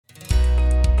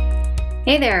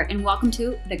Hey there, and welcome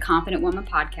to the Confident Woman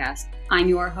Podcast. I'm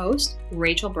your host,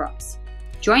 Rachel Brooks.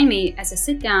 Join me as I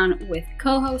sit down with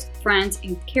co-hosts, friends,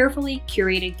 and carefully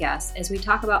curated guests as we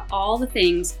talk about all the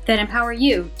things that empower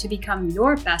you to become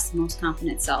your best and most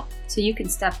confident self so you can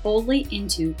step boldly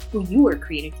into who you were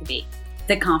created to be,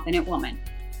 the confident woman.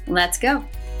 Let's go.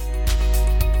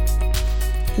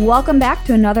 Welcome back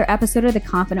to another episode of the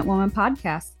Confident Woman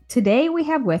Podcast. Today we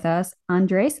have with us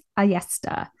Andres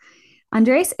Ayesta.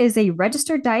 Andres is a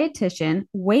registered dietitian,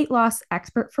 weight loss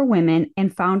expert for women,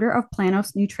 and founder of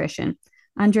Planos Nutrition.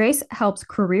 Andres helps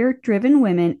career-driven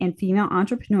women and female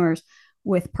entrepreneurs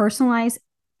with personalized,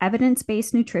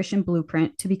 evidence-based nutrition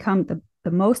blueprint to become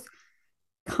the most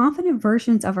confident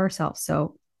versions of ourselves.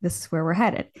 So this is where we're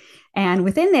headed. And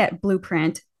within that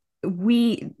blueprint,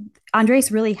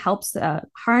 Andres really helps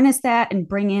harness that and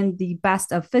bring in the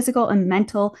best of physical and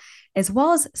mental, as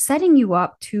well as setting you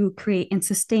up to create and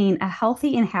sustain a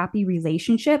healthy and happy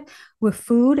relationship with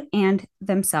food and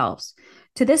themselves.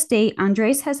 To this date,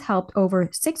 Andres has helped over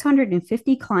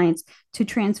 650 clients to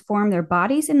transform their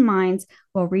bodies and minds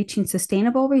while reaching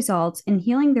sustainable results and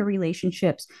healing their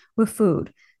relationships with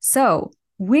food. So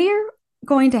we're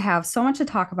going to have so much to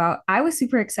talk about. I was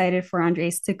super excited for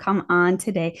Andres to come on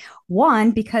today.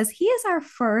 One, because he is our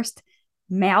first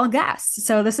male guest.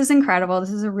 So this is incredible.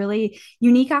 This is a really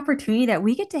unique opportunity that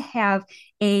we get to have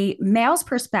a male's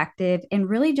perspective and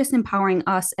really just empowering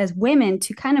us as women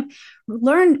to kind of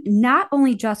learn not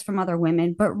only just from other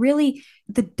women, but really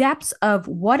the depths of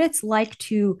what it's like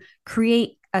to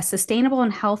create a sustainable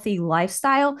and healthy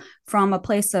lifestyle from a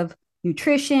place of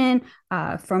nutrition,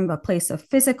 from a place of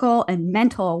physical and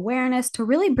mental awareness to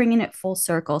really bringing it full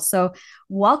circle. So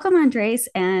welcome, Andres,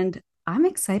 and I'm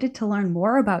excited to learn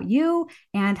more about you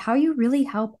and how you really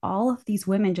help all of these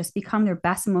women just become their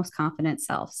best and most confident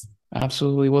selves.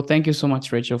 Absolutely. Well, thank you so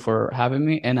much, Rachel, for having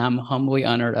me. And I'm humbly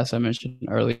honored, as I mentioned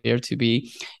earlier, to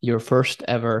be your first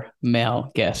ever male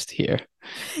guest here.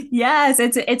 Yes,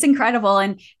 it's incredible.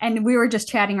 And we were just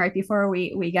chatting right before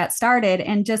we got started,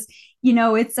 and just,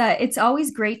 it's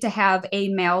always great to have a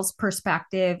male's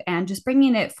perspective and just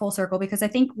bringing it full circle, because I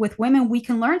think with women, we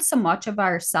can learn so much of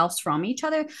ourselves from each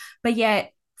other, but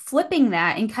yet flipping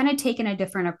that and kind of taking a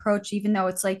different approach, even though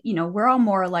it's like, we're all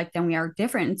more alike than we are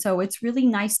different. And so it's really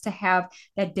nice to have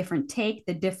that different take,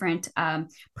 the different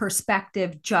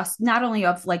perspective, just not only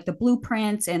of like the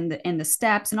blueprints and the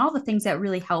steps and all the things that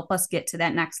really help us get to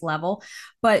that next level,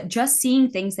 but just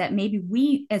seeing things that maybe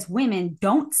we as women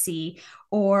don't see,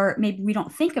 or maybe we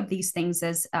don't think of these things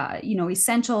as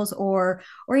essentials, or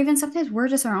even sometimes we're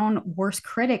just our own worst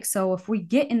critics. So if we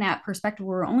get in that perspective,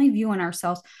 we're only viewing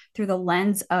ourselves through the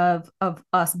lens of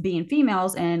us being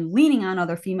females and leaning on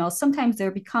other females, sometimes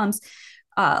there becomes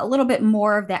a little bit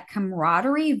more of that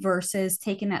camaraderie versus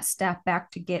taking that step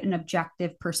back to get an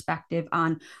objective perspective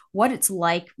on what it's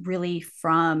like really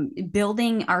from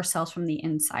building ourselves from the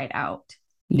inside out.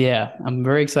 Yeah, I'm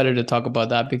very excited to talk about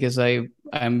that because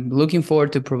I'm looking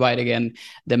forward to provide again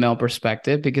the male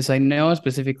perspective, because I know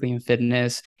specifically in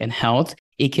fitness and health,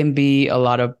 it can be a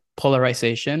lot of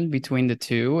polarization between the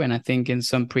two. And I think in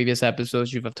some previous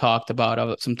episodes, you've talked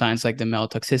about sometimes like the male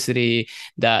toxicity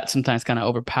that sometimes kind of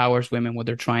overpowers women when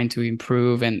they're trying to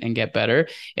improve and get better.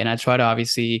 And I try to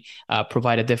obviously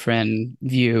provide a different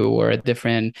view or a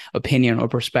different opinion or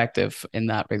perspective in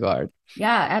that regard.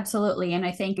 Yeah, absolutely. And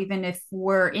I think even if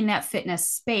we're in that fitness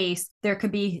space, there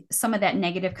could be some of that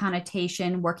negative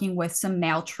connotation working with some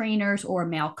male trainers or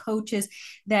male coaches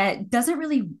that doesn't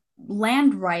really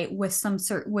land right with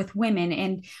with women.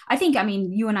 And I think,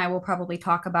 you and I will probably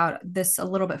talk about this a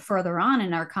little bit further on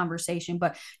in our conversation,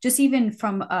 but just even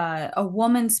from a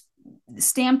woman's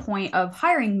standpoint of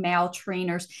hiring male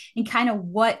trainers and kind of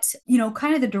what,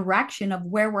 kind of the direction of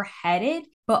where we're headed,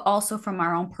 but also from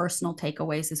our own personal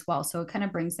takeaways as well. So it kind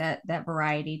of brings that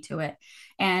variety to it.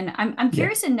 And I'm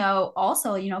curious to know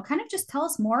also, kind of just tell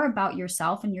us more about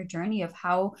yourself and your journey of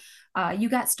how you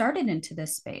got started into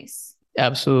this space.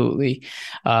 Absolutely.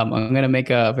 I'm going to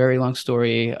make a very long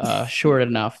story short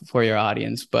enough for your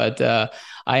audience, but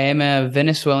I am a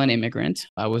Venezuelan immigrant.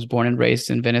 I was born and raised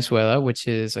in Venezuela, which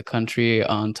is a country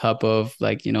on top of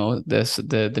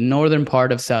the northern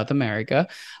part of South America.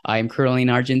 I am currently in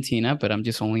Argentina, but I'm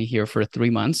just only here for 3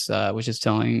 months. I was just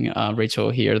telling Rachel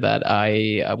here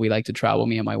that we like to travel,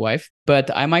 me and my wife.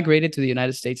 But I migrated to the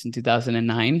United States in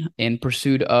 2009 in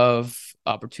pursuit of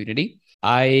opportunity.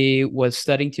 I was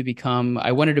studying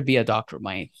I wanted to be a doctor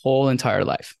my whole entire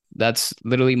life. That's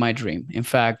literally my dream. In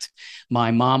fact,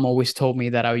 my mom always told me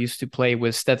that I used to play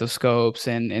with stethoscopes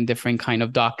and different kind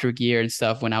of doctor gear and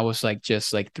stuff when I was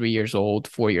just 3 years old,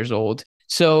 4 years old.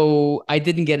 So I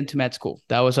didn't get into med school.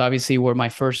 That was obviously where my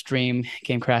first dream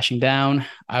came crashing down.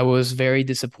 I was very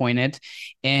disappointed.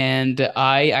 And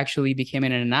I actually became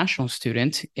an international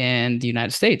student in the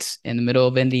United States, in the middle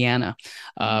of Indiana,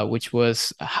 which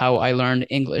was how I learned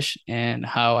English and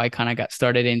how I kind of got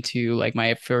started into like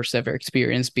my first ever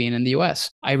experience being in the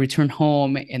US. I returned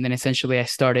home and then essentially I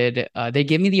started, they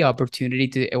gave me the opportunity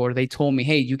to, or they told me,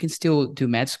 hey, you can still do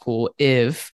med school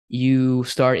if you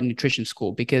start in nutrition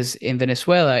school, because in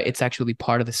Venezuela, it's actually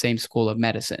part of the same school of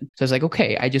medicine. So it's like,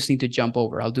 okay, I just need to jump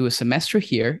over. I'll do a semester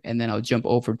here and then I'll jump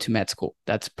over to med school.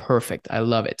 That's perfect. I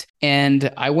love it.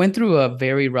 And I went through a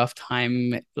very rough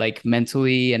time, like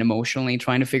mentally and emotionally,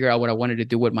 trying to figure out what I wanted to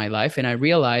do with my life. And I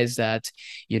realized that,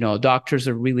 doctors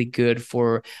are really good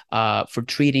for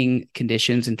treating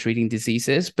conditions and treating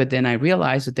diseases. But then I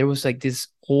realized that there was like this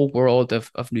whole world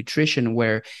of nutrition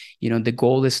where, the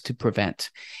goal is to prevent.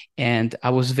 And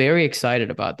I was very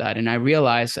excited about that. And I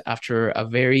realized after a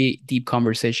very deep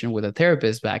conversation with a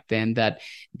therapist back then that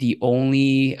the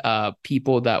only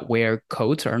people that wear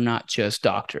coats are not just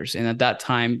doctors. And at that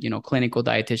time, clinical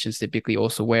dietitians typically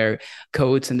also wear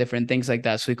coats and different things like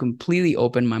that. So it completely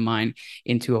opened my mind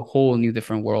into a whole new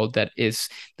different world that is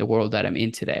the world that I'm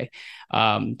in today.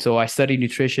 So I studied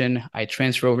nutrition. I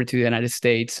transferred over to the United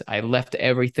States. I left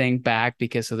everything back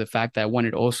because of the fact that I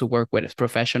wanted to also work with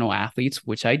professional athletes,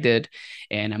 which I did.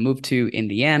 And I moved to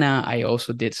Indiana. I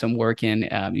also did some work in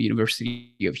the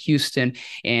University of Houston,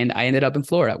 and I ended up in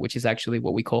Florida, which is actually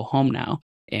what we call home now.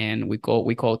 And we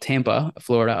call Tampa,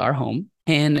 Florida, our home.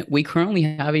 And we currently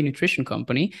have a nutrition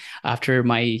company. After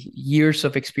my years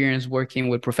of experience working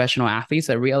with professional athletes,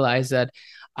 I realized that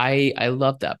I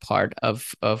love that part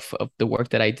of the work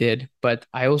that I did, but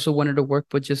I also wanted to work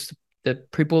with just the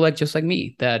people just like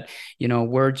me that,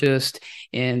 we're just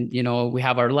in, we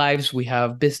have our lives, we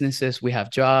have businesses, we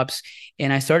have jobs.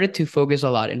 And I started to focus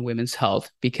a lot in women's health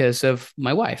because of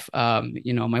my wife.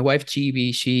 My wife,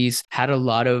 GB, she's had a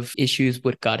lot of issues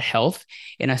with gut health.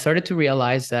 And I started to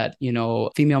realize that,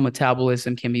 female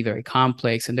metabolism can be very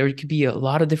complex and there could be a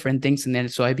lot of different things in that.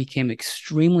 So I became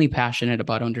extremely passionate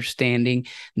about understanding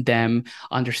them,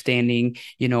 understanding,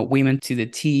 women to the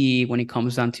T when it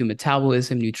comes down to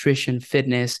metabolism, nutrition,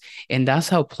 fitness. And that's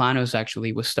how Planos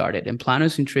actually was started. And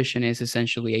Planos Nutrition is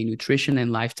essentially a nutrition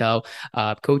and lifestyle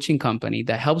coaching company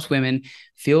that helps women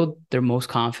feel their most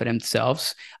confident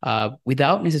selves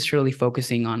without necessarily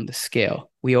focusing on the scale.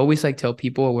 We always tell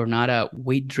people we're not a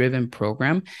weight driven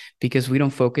program because we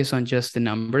don't focus on just the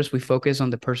numbers. We focus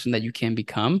on the person that you can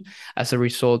become as a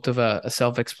result of a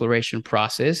self-exploration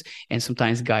process and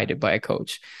sometimes guided by a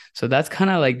coach. So that's kind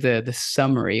of like the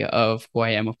summary of who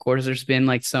I am. Of course, there's been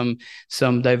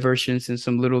some diversions and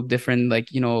some little different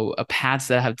paths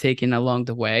that I have taken along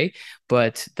the way,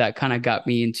 but that kind of got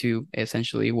me into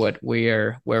essentially where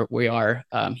we are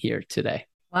here today.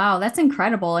 Wow, that's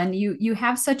incredible. And you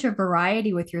have such a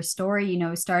variety with your story,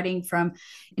 starting from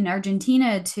in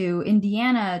Argentina to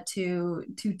Indiana to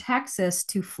Texas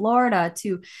to Florida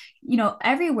to,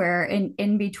 everywhere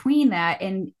in between that.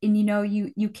 And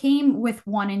you came with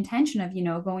one intention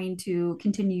of, going to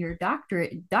continue your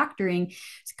doctoring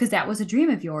because that was a dream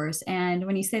of yours. And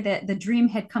when you say that the dream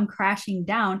had come crashing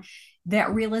down,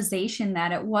 that realization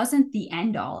that it wasn't the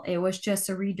end all, it was just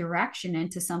a redirection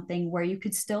into something where you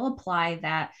could still apply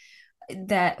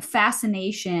that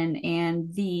fascination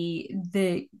and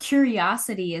the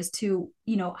curiosity as to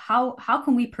how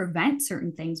can we prevent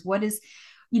certain things. What is,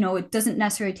 it doesn't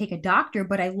necessarily take a doctor,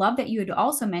 but I love that you had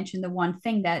also mentioned the one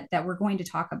thing that we're going to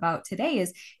talk about today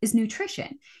is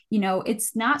nutrition.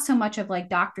 It's not so much of like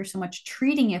doctors so much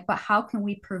treating it, but how can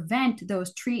we prevent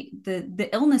the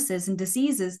illnesses and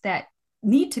diseases that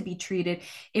need to be treated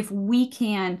if we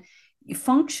can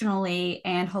functionally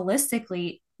and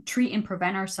holistically treat and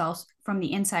prevent ourselves from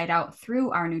the inside out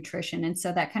through our nutrition. And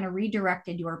so that kind of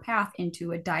redirected your path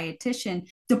into a dietitian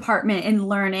department in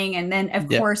learning. And then of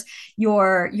course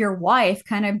your wife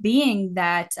kind of being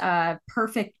that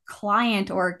perfect client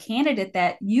or candidate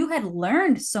that you had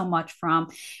learned so much from.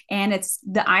 And it's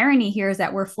the irony here is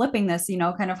that we're flipping this,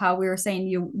 kind of how we were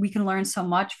saying we can learn so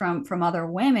much from other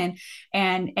women,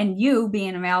 and you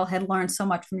being a male had learned so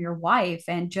much from your wife,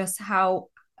 and just how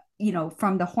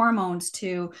from the hormones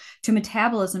to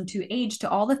metabolism to age to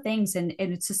all the things. And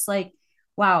it's just like,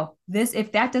 wow,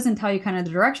 if that doesn't tell you kind of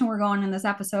the direction we're going in this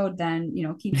episode, then,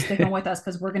 keep sticking with us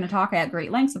because we're going to talk at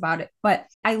great lengths about it. But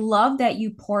I love that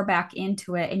you pour back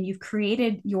into it and you've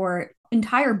created your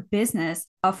entire business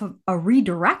of a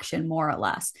redirection, more or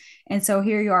less. And so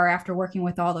here you are after working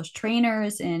with all those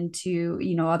trainers and to,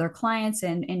 other clients,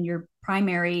 and your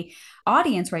primary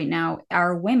audience right now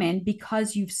are women,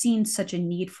 because you've seen such a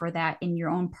need for that in your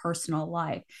own personal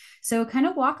life. So kind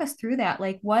of walk us through that.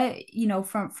 Like what,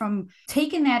 from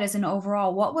taking that as an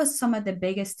overall, what was some of the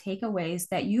biggest takeaways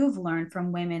that you've learned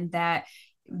from women that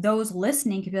those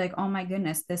listening could be like, oh my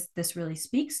goodness, this really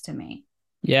speaks to me?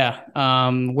 Yeah,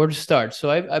 where to start?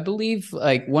 So I believe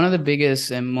like one of the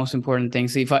biggest and most important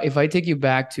things, if I take you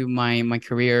back to my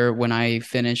career when I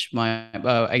finished my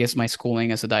I guess my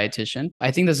schooling as a dietitian, I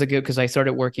think that's a good because I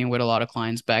started working with a lot of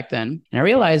clients back then, and I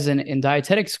realized in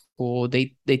dietetic school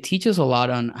they teach us a lot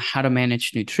on how to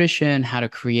manage nutrition, how to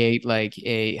create like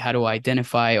a how to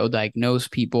identify or diagnose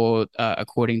people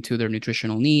according to their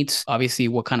nutritional needs. Obviously,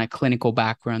 what kind of clinical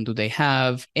background do they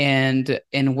have, and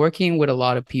in working with a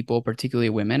lot of people,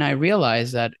 particularly women, I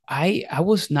realized that I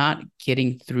was not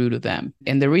getting through to them.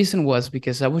 And the reason was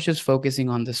because I was just focusing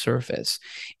on the surface.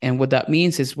 And what that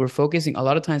means is we're focusing, a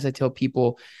lot of times I tell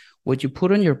people, what you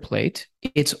put on your plate,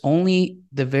 it's only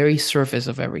the very surface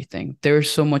of everything. There's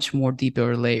so much more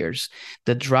deeper layers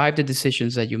that drive the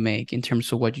decisions that you make in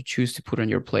terms of what you choose to put on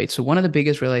your plate. So one of the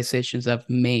biggest realizations I've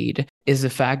made is the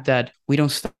fact that we don't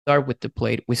start with the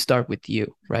plate, we start with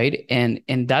you, right?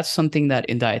 And that's something that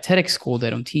in dietetic school they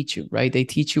don't teach you, right? They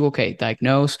teach you, okay,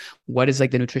 diagnose what is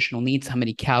like the nutritional needs, how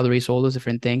many calories, all those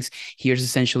different things. Here's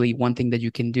essentially one thing that you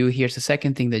can do. Here's the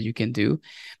second thing that you can do.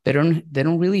 They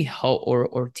don't really help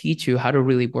or teach you how to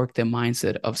really work the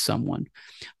mindset of someone,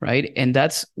 right? And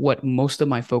that's what most of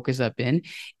my focus have been.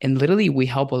 And literally we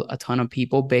help a ton of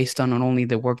people based on not only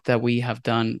the work that we have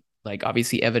done, like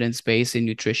obviously evidence-based in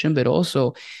nutrition, but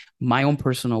also my own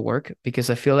personal work, because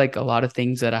I feel like a lot of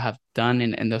things that I have done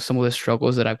and some of the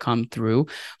struggles that I've come through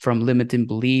from limiting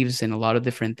beliefs and a lot of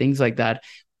different things like that,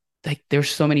 like there's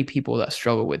so many people that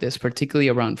struggle with this, particularly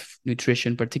around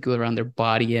nutrition, particularly around their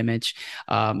body image.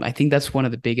 I think that's one of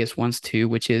the biggest ones too,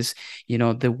 which is,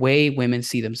 the way women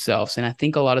see themselves. And I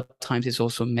think a lot of times it's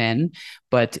also men,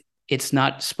 but it's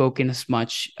not spoken as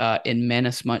much in men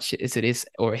as much as it is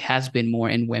or it has been more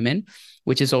in women,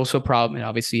 which is also a problem and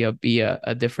obviously be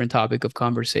a different topic of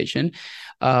conversation.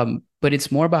 But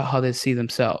it's more about how they see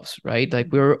themselves, right? Like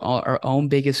we're our own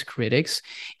biggest critics.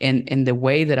 And the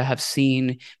way that I have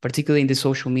seen, particularly in the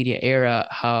social media era,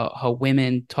 how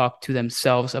women talk to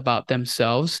themselves about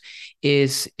themselves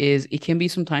is it can be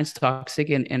sometimes toxic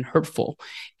and hurtful.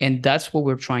 And that's what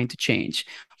we're trying to change,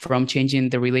 from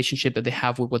changing the relationship that they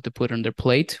have with what they put on their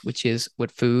plate, which is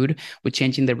with food, with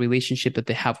changing the relationship that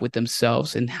they have with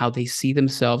themselves and how they see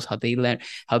themselves, how they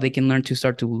can learn to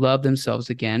start to love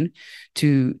themselves again,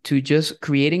 to just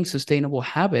creating sustainable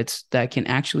habits that can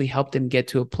actually help them get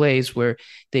to a place where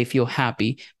they feel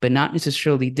happy, but not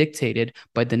necessarily dictated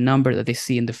by the number that they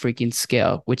see in the freaking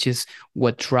scale, which is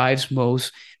what drives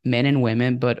most men and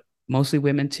women, but mostly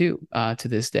women too, to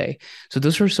this day. So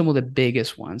those are some of the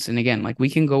biggest ones. And again, like we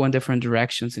can go in different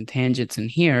directions and tangents in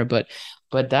here, but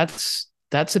that's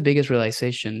the biggest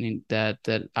realization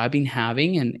that I've been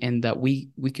having, and that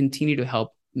we continue to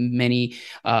help many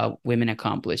women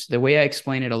accomplish. The way I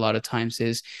explain it a lot of times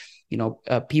is,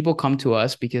 people come to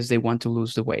us because they want to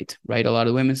lose the weight, right? A lot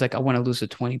of women's like, I want to lose the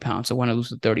 20 pounds. I want to lose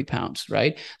the 30 pounds,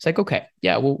 right? It's like, okay,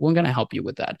 yeah, well, we're going to help you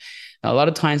with that. Now, a lot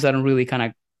of times I don't really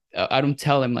I don't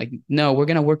tell them like, no, we're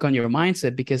going to work on your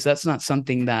mindset, because that's not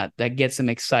something that gets them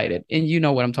excited. And you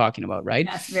know what I'm talking about, right?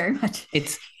 Yes, very much.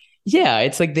 It's yeah,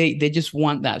 it's like they just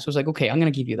want that. So it's like, okay, I'm gonna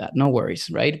give you that. No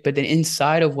worries, right? But then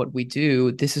inside of what we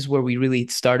do, this is where we really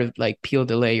start to like peel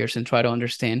the layers and try to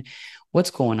understand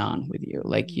what's going on with you.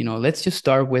 Like, let's just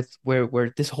start with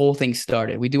where this whole thing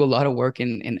started. We do a lot of work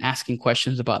in asking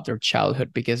questions about their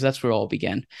childhood, because that's where it all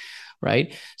began,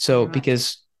 right? So Very much.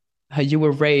 because how you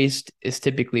were raised is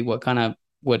typically what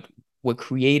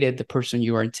created the person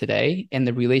you are today, and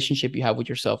the relationship you have with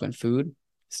yourself and food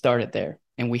started there.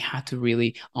 And we had to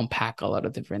really unpack a lot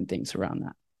of different things around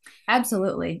that.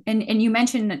 Absolutely. And you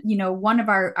mentioned, one of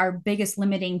our biggest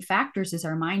limiting factors is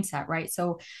our mindset, right?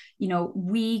 So,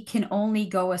 we can only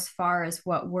go as far as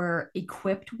what we're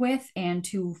equipped with and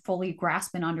to fully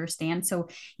grasp and understand. So,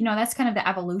 that's kind of the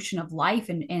evolution of life,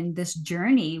 and this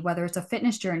journey, whether it's a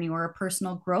fitness journey or a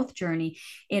personal growth journey,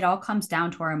 it all comes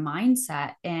down to our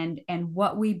mindset, and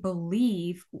what we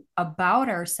believe about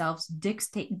ourselves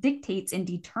dictates and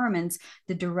determines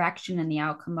the direction and the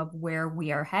outcome of where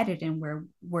we are headed, and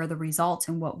where the results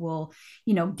and what we'll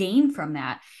gain from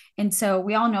that. And so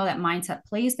we all know that mindset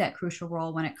plays that crucial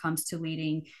role when it comes to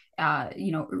leading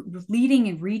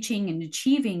and reaching and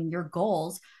achieving your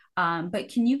goals. But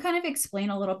can you kind of explain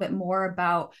a little bit more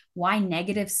about why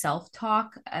negative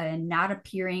self-talk and not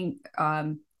appearing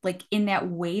like in that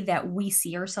way that we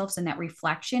see ourselves in that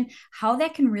reflection, how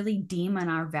that can really demon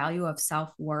our value of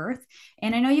self-worth?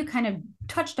 And I know you kind of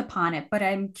touched upon it, but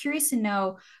I'm curious to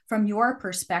know from your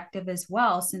perspective as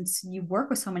well, since you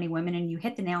work with so many women and you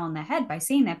hit the nail on the head by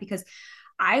saying that, because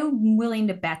I'm willing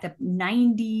to bet that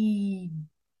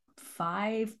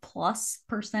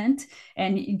 95+%,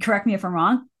 and correct me if I'm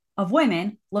wrong, of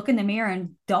women look in the mirror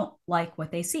and don't like what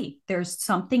they see. There's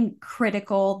something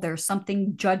critical, there's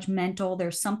something judgmental,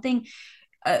 there's something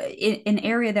an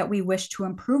area that we wish to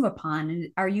improve upon. And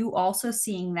are you also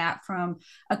seeing that from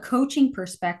a coaching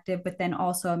perspective, but then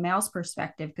also a male's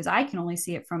perspective? Because I can only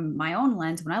see it from my own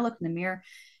lens. When I look in the mirror,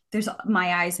 there's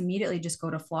my eyes immediately just go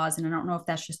to flaws. And I don't know if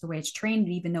that's just the way it's trained.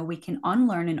 Even though we can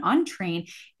unlearn and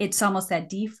untrain, it's almost that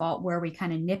default where we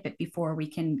kind of nip it before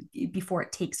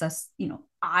it takes us,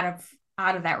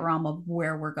 out of that realm of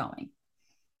where we're going.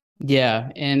 Yeah,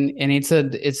 and it's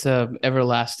a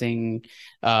everlasting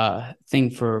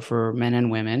thing for men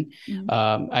and women.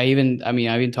 Mm-hmm. I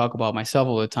even talk about myself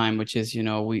all the time, which is,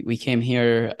 we came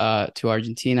here to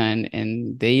Argentina,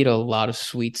 and they eat a lot of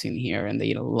sweets in here, and they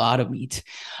eat a lot of meat.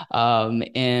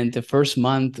 And the first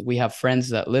month we have friends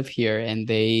that live here, and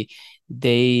they've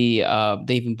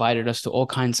invited us to all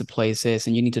kinds of places,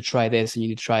 and you need to try this and you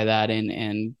need to try that.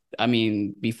 And I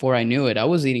mean, before I knew it, I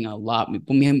was eating a lot.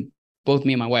 Both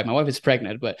me and my wife is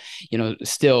pregnant, but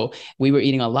still we were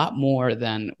eating a lot more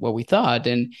than what we thought.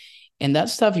 And that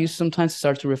stuff, you sometimes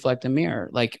start to reflect a mirror,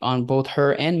 like on both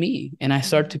her and me. And I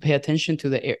start to pay attention to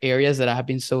the areas that I have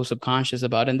been so subconscious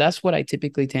about. And that's what I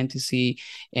typically tend to see,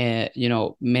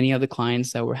 many of the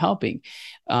clients that we're helping.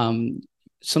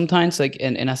 Sometimes, like,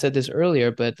 and I said this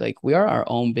earlier, but like, we are our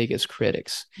own biggest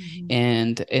critics. Mm-hmm.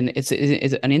 And it's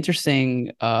an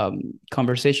interesting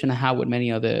conversation I have with many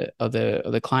of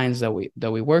the clients that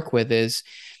we work with is,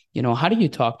 how do you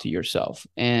talk to yourself?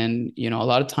 And a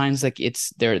lot of times, like,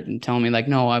 they're telling me like,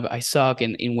 no, I suck.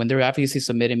 And when they're obviously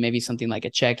submitting maybe something like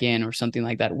a check-in or something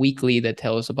like that weekly that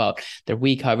tells about their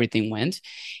week, how everything went,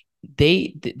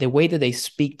 the way that they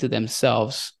speak to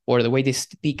themselves, or the way they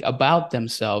speak about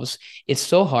themselves, it's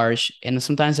so harsh. And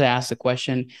sometimes I ask the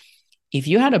question, if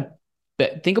you had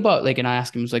think about, like, and I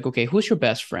ask him, it's like, okay, who's your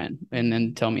best friend? And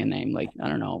then tell me a name, like, I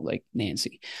don't know, like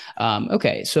Nancy.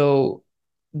 Okay, so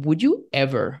would you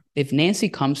ever, if Nancy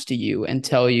comes to you and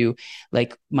tell you,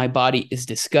 like, my body is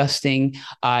disgusting,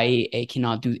 I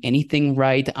cannot do anything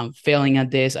right, I'm failing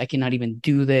at this, I cannot even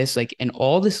do this, like, and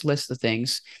all this list of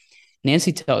things,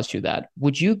 Nancy tells you that,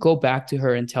 would you go back to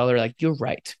her and tell her, like, you're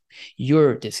right,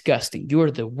 you're disgusting, you're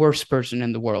the worst person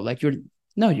in the world? Like,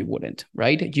 no, you wouldn't,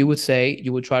 right? You would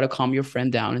try to calm your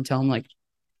friend down and tell him, like,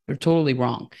 you're totally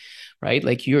wrong, right?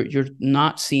 Like, you're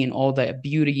not seeing all the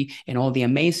beauty and all the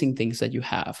amazing things that you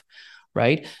have,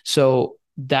 right? So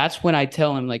that's when I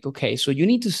tell him, like, okay, so you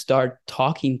need to start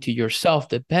talking to yourself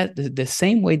the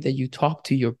same way that you talk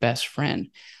to your best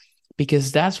friend,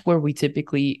 because that's where we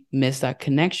typically miss that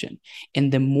connection. And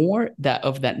the more that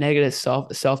of that negative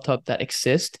self-talk that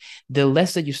exists, the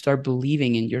less that you start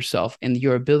believing in yourself and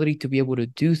your ability to be able to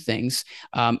do things,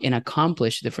 and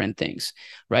accomplish different things,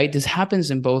 right? This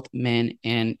happens in both men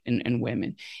and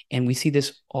women. And we see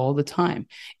this all the time.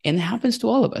 And it happens to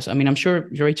all of us. I mean, I'm sure,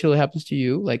 Rachel, it happens to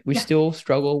you. Like, we still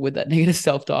struggle with that negative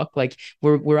self-talk. Like,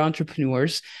 we're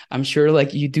entrepreneurs. I'm sure,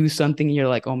 like, you do something and you're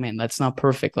like, oh man, that's not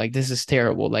perfect. Like, this is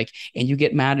terrible. Like, and you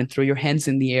get mad and throw your hands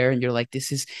in the air and you're like,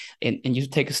 this is, and you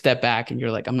take a step back and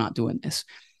you're like, I'm not doing this.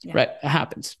 Yeah. Right. It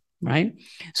happens. Right.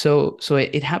 So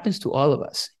it happens to all of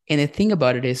us. And the thing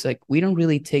about it is, like, we don't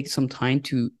really take some time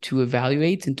to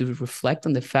evaluate and to reflect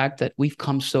on the fact that we've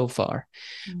come so far.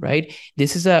 Mm-hmm. Right.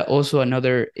 This is also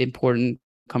another important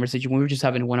conversation we were just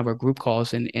having one of our group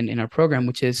calls in our program,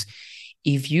 which is,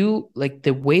 if you, like,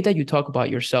 the way that you talk about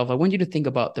yourself, I want you to think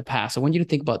about the past. I want you to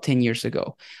think about 10 years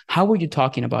ago. How were you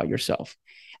talking about yourself?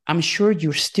 I'm sure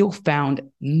you still found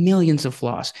millions of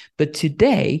flaws, but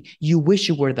today you wish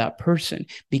you were that person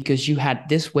because you had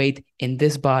this weight and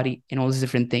this body and all these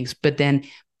different things. But then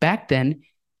back then,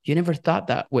 you never thought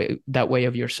that way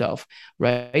of yourself,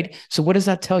 right? So what does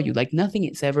that tell you? Like, nothing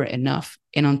is ever enough.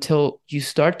 And until you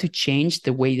start to change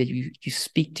the way that you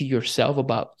speak to yourself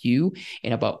about you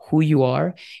and about who you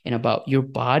are and about your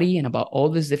body and about all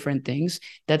these different things,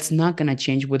 that's not going to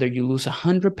change whether you lose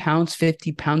 100 pounds,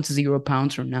 50 pounds, 0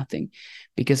 pounds, or nothing,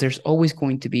 because there's always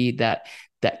going to be that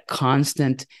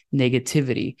constant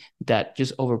negativity that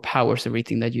just overpowers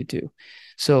everything that you do.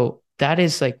 So that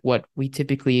is like what we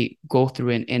typically go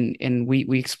through. And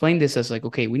we explain this as like,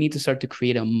 okay, we need to start to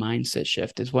create a mindset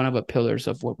shift. It's one of the pillars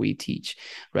of what we teach,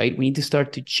 right? We need to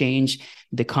start to change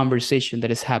the conversation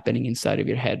that is happening inside of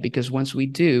your head, because once we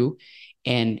do,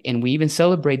 and we even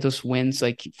celebrate those wins,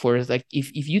 like for like,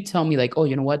 if you tell me like, oh,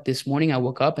 you know what, this morning I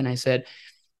woke up and I said,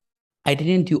 I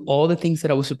didn't do all the things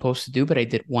that I was supposed to do, but I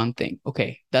did one thing.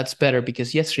 Okay, that's better,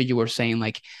 because yesterday you were saying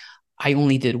like, I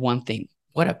only did one thing.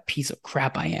 What a piece of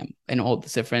crap I am, and all the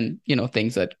different,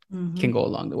 things that can go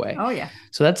along the way. Oh yeah.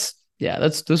 So that's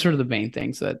those are the main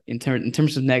things that in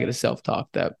terms of negative self-talk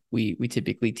that we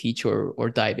typically teach or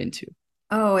dive into.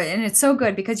 Oh, and it's so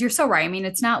good because you're so right. I mean,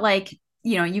 it's not like,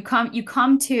 you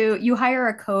hire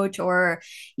a coach or,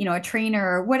 a trainer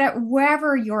or whatever,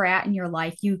 wherever you're at in your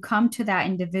life, you come to that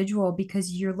individual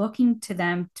because you're looking to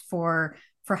them for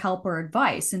help or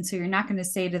advice. And so you're not going to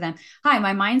say to them, hi,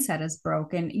 my mindset is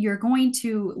broken. You're going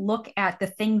to look at the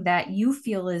thing that you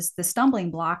feel is the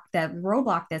stumbling block, that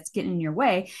roadblock that's getting in your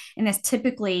way. And that's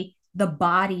typically the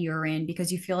body you're in,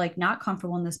 because you feel like not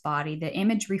comfortable in this body. The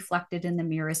image reflected in the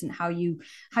mirror isn't how you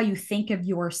think of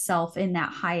yourself in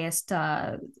that highest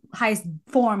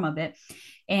form of it.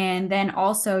 And then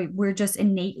also we're just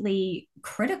innately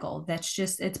critical.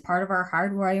 It's part of our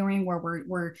hardwiring, where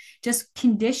we're just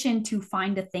conditioned to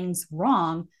find the things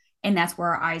wrong, and that's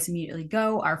where our eyes immediately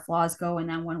go, our flaws go. And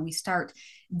then when we start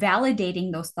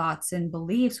validating those thoughts and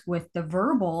beliefs with the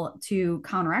verbal to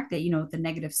counteract it, the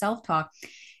negative self-talk.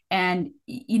 And,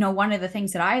 one of the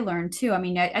things that I learned too, I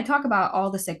mean, I talk about all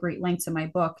this at great lengths in my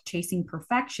book, Chasing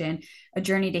Perfection, A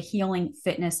Journey to Healing,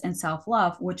 Fitness, and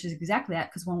Self-Love, which is exactly that.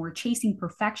 Because when we're chasing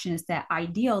perfection, it's that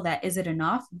ideal that, is it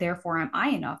enough? Therefore, am I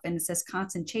enough? And it's this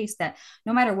constant chase that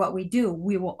no matter what we do,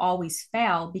 we will always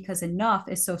fail, because enough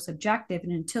is so subjective.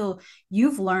 And until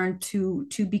you've learned to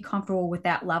be comfortable with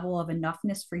that level of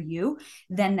enoughness for you,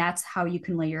 then that's how you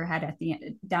can lay your head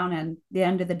down at the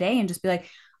end of the day and just be like,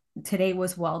 today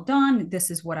was well done.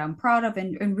 This is what I'm proud of.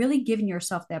 And really giving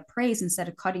yourself that praise instead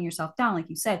of cutting yourself down. Like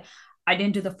you said, I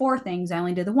didn't do the 4 things. I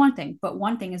only did the one thing, but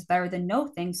one thing is better than no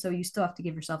thing. So you still have to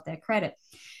give yourself that credit.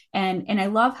 And I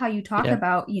love how you talk Yeah.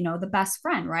 about, the best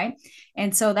friend, right?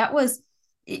 And so that was,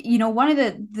 one of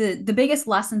the biggest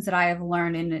lessons that I have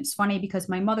learned. And it's funny because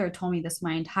my mother told me this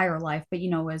my entire life, but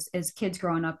as kids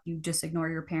growing up, you just ignore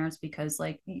your parents because,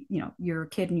 like, you're a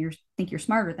kid and you think you're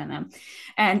smarter than them.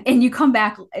 And you come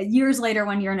back years later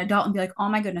when you're an adult and be like, oh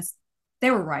my goodness,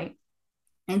 they were right.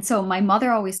 And so my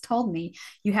mother always told me,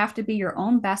 you have to be your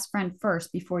own best friend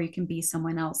first before you can be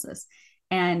someone else's.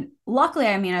 And luckily,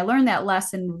 I mean, I learned that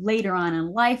lesson later on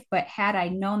in life, but had I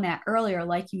known that earlier,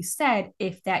 like you said,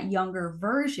 if that younger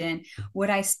version, would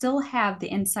I still have the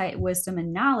insight, wisdom,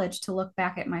 and knowledge to look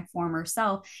back at my former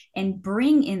self and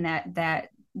bring in that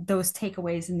those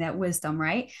takeaways and that wisdom,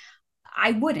 right?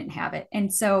 I wouldn't have it.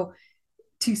 And so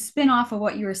to spin off of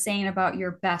what you were saying about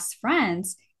your best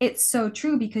friends, it's so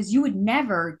true, because you would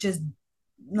never just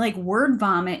like word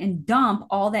vomit and dump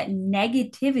all that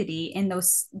negativity and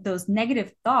those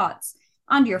negative thoughts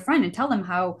onto your friend and tell them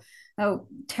how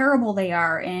terrible they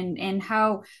are, and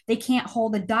how they can't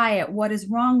hold a diet, what is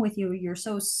wrong with you, you're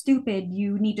so stupid,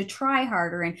 you need to try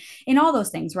harder, and all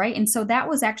those things, right? And so that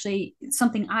was actually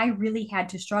something I really had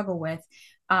to struggle with,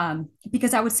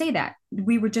 because I would say that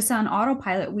we were just on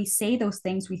autopilot. We say those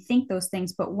things, we think those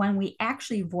things, but when we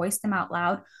actually voice them out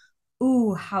loud,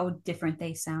 ooh, how different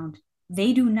they sound.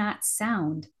 They do not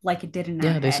sound like it did in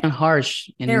our Yeah, they head. sound harsh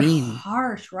and They're mean.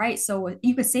 harsh, right? So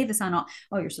you could say this on all,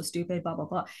 oh, you're so stupid, blah, blah,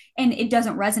 blah. And it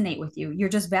doesn't resonate with you. You're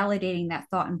just validating that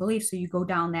thought and belief. So you go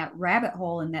down that rabbit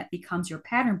hole and that becomes your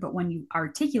pattern. But when you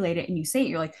articulate it and you say it,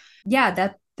 you're like, yeah,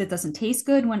 that doesn't taste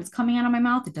good when it's coming out of my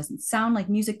mouth. It doesn't sound like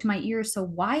music to my ears. So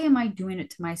why am I doing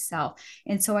it to myself?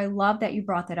 And so I love that you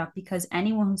brought that up, because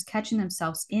anyone who's catching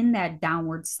themselves in that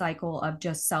downward cycle of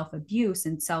just self-abuse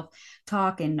and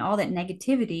self-talk and all that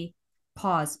negativity,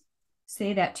 pause,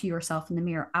 say that to yourself in the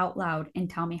mirror out loud and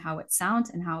tell me how it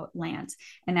sounds and how it lands.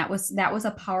 And that was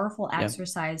a powerful Yeah.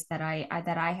 exercise that I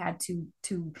had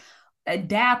to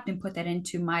adapt and put that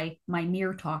into my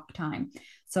mirror talk time.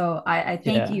 So I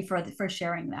thank Yeah. you for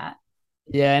sharing that.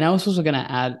 Yeah, and I was also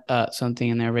gonna add something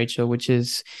in there, Rachel, which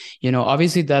is,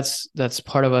 obviously that's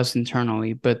part of us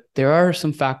internally, but there are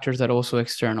some factors that are also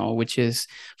external, which is,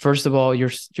 first of all, your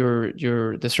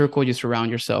the circle you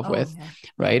surround yourself Oh with, yeah.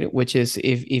 right? Which is,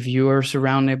 if you are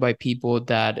surrounded by people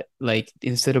that, like,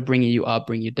 instead of bringing you up,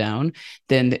 bring you down,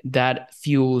 then that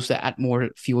add more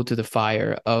fuel to the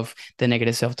fire of the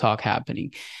negative self-talk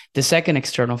happening. The second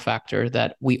external factor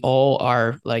that we all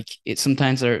are, like, it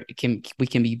sometimes we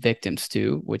can be victims to,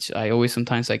 to, which I always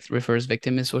sometimes like refer as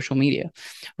victim, is social media,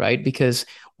 right? Because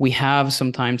we have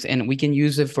sometimes, and we can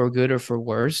use it for good or for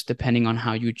worse, depending on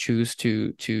how you choose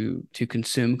to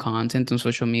consume content on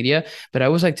social media. But I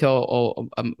always like tell all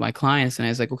my clients, and I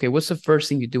was like, okay, what's the first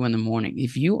thing you do in the morning?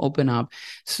 If you open up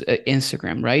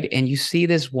Instagram, right, and you see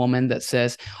this woman that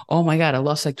says, oh my God, I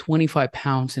lost like 25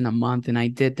 pounds in a month and I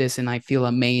did this and I feel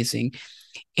amazing,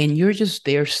 and you're just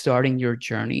there starting your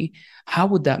journey, how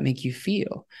would that make you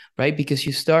feel? Right? Because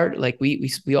you start like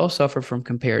we all suffer from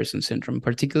comparison syndrome,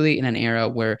 particularly in an era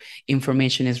where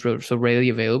information is so readily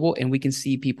available, and we can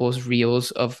see people's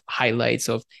reels of highlights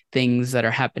of things that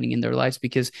are happening in their lives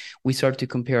because we start to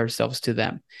compare ourselves to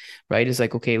them. Right? It's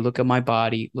like, okay, look at my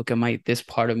body, look at my this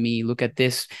part of me, look at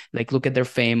this, like look at their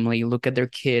family, look at their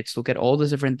kids, look at all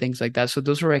those different things like that. So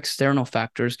those are external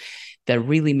factors that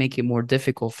really make it more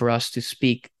difficult for us to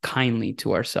speak kindly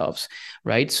to ourselves,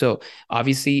 right? So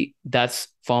obviously that's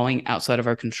falling outside of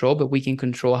our control, but we can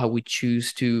control how we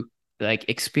choose to like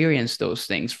experience those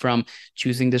things, from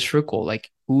choosing the circle, like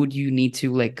who do you need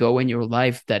to let go in your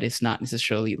life that is not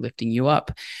necessarily lifting you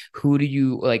up? Who do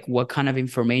you like, what kind of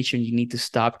information you need to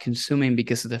stop consuming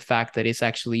because of the fact that it's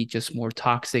actually just more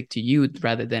toxic to you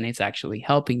rather than it's actually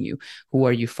helping you? Who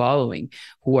are you following?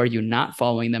 Who are you not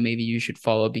following that maybe you should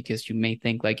follow because you may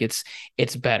think like it's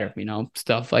better,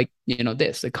 stuff like,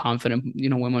 this, the confident,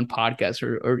 women podcast,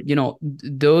 or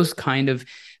those kind of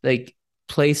like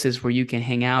places where you can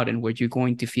hang out and where you're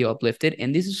going to feel uplifted.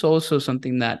 And this is also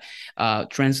something that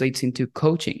translates into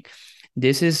coaching.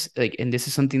 This is like, and this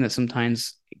is something that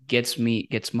sometimes gets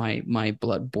my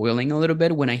blood boiling a little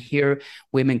bit when I hear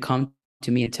women come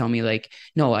to me and tell me like,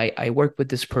 no, I work with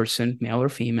this person, male or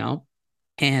female,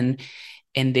 and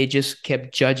they just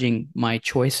kept judging my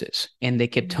choices, and they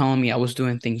kept telling me I was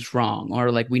doing things wrong, or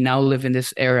like we now live in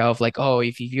this era of like, oh,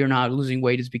 if you're not losing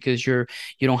weight, it's because you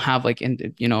don't have like,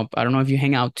 and I don't know if you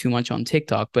hang out too much on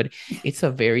TikTok, but it's a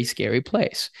very scary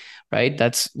place, right?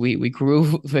 We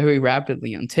grew very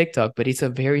rapidly on TikTok, but it's a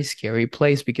very scary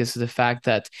place because of the fact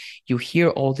that you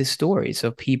hear all these stories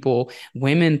of people,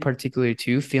 women particularly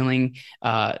too, feeling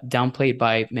downplayed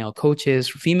by male coaches,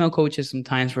 female coaches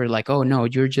sometimes were like, oh no,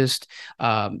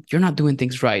 you're not doing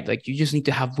things right. Like you just need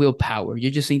to have willpower.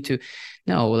 You just need to,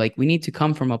 no, like we need to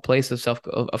come from a place of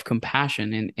of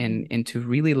compassion, and to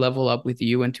really level up with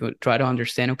you and to try to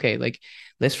understand, okay, like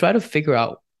let's try to figure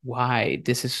out why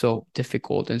this is so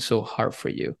difficult and so hard for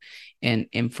you.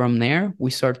 And from there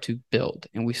we start to build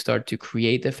and we start to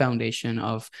create the foundation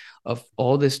of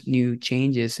all this new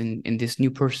changes and this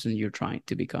new person you're trying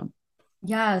to become.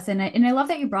 Yes, and I love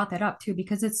that you brought that up too,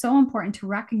 because it's so important to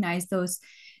recognize those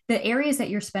the areas that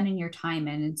you're spending your time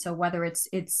in. And so whether it's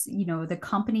the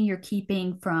company you're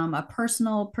keeping from a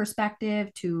personal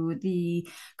perspective, to the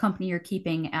company you're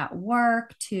keeping at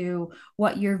work, to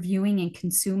what you're viewing and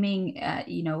consuming,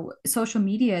 social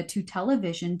media, to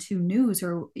television, to news,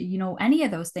 or any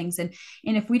of those things. And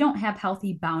if we don't have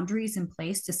healthy boundaries in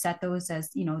place to set those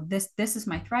as, this is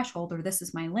my threshold or this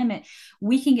is my limit,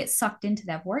 we can get sucked into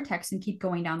that vortex and keep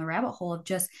going down the rabbit hole of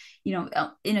just,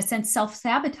 in a sense,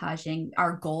 self-sabotaging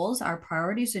our goals, our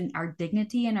priorities, and our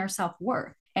dignity and our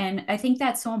self-worth. And I think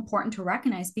that's so important to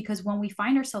recognize, because when we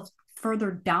find ourselves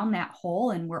further down that hole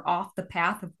and we're off the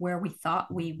path of where we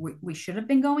thought we should have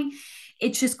been going,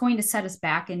 it's just going to set us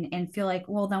back and feel like,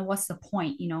 well, then what's the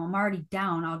point? I'm already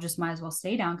down. I'll just might as well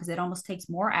stay down, because it almost takes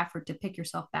more effort to pick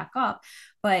yourself back up.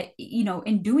 But,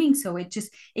 in doing so,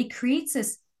 it creates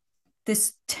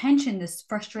this tension, this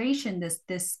frustration,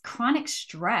 this chronic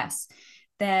stress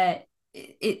that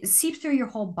it seeps through your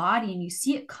whole body, and you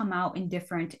see it come out in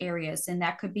different areas. And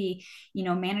that could be,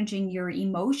 managing your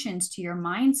emotions, to your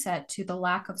mindset, to the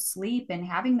lack of sleep, and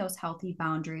having those healthy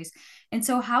boundaries. And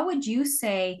so how would you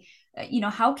say,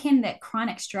 how can that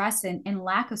chronic stress and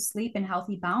lack of sleep and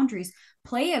healthy boundaries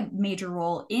play a major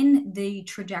role in the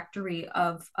trajectory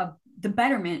of the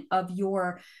betterment of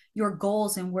your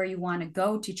goals and where you want to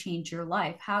go to change your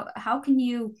life? How can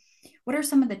you, what are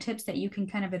some of the tips that you can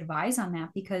kind of advise on that?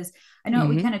 Because I know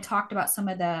we kind of talked about some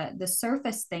of the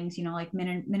surface things, like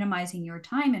minimizing your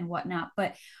time and whatnot,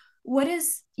 but what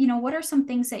are some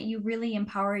things that you really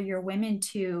empower your women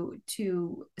to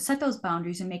set those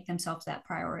boundaries and make themselves that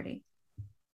priority?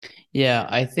 Yeah,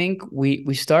 I think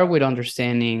we start with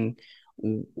understanding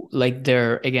like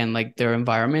their, again, like their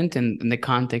environment and the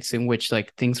context in which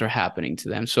like things are happening to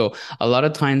them. So a lot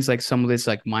of times like some of this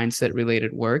like mindset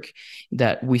related work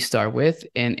that we start with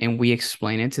and we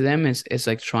explain it to them is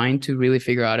like trying to really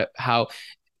figure out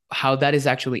how that is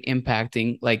actually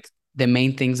impacting like the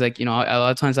main things, like, a lot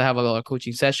of times I have a lot of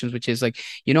coaching sessions, which is like,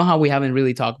 how we haven't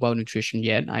really talked about nutrition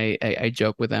yet. I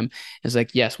joke with them. It's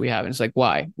like, yes, we haven't. It's like,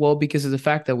 why? Well, because of the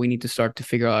fact that we need to start to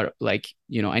figure out, like,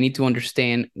 I need to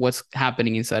understand what's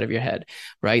happening inside of your head,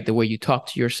 right? The way you talk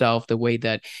to yourself, the way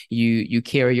that you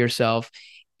carry yourself.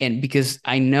 And because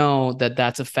I know that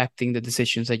that's affecting the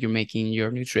decisions that you're making in your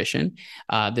nutrition,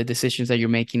 the decisions that you're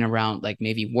making around like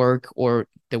maybe work or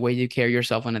the way you carry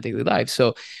yourself on a daily life.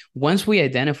 So once we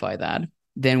identify that,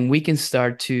 then we can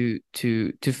start to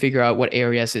figure out what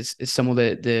areas is some of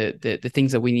the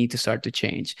things that we need to start to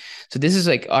change. So this is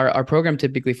like our program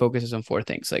typically focuses on four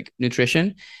things, like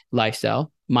nutrition,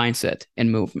 lifestyle, mindset,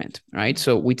 and movement, right?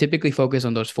 So we typically focus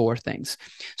on those four things.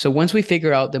 So once we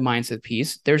figure out the mindset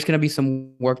piece, there's going to be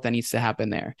some work that needs to happen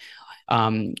there.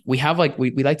 We have like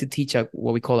we like to teach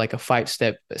what we call like a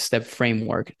 5-step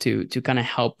framework to kind of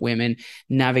help women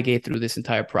navigate through this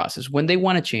entire process. When they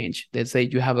want to change, let's say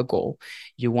you have a goal,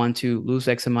 you want to lose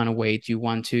X amount of weight, you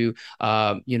want to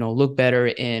look better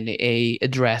in a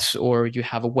dress, or you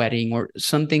have a wedding or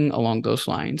something along those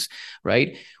lines,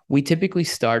 right? We typically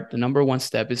start, the number one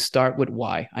step is start with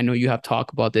why. I know you have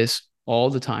talked about this all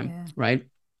the time, Yeah. right?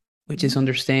 Which is Mm-hmm.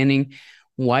 understanding,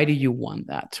 why do you want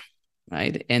that?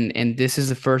 Right. And this is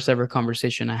the first ever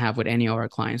conversation I have with any of our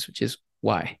clients, which is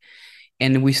why.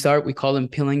 And we call them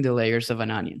peeling the layers of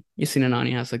an onion. You've seen an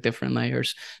onion has like different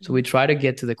layers. So we try to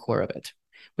get to the core of it,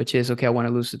 which is, okay, I want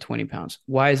to lose the 20 pounds.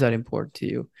 Why is that important to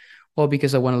you? Well,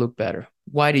 because I want to look better.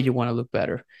 Why do you want to look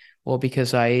better? Well,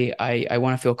 because I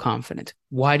want to feel confident.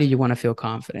 Why do you want to feel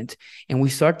confident? And we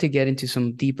start to get into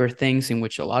some deeper things in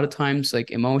which a lot of times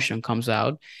like emotion comes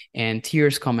out and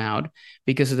tears come out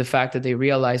because of the fact that they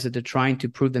realize that they're trying to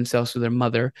prove themselves to their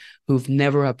mother, who've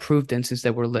never approved them since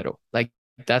they were little. Like,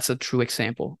 that's a true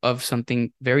example of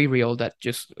something very real, that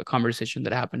just a conversation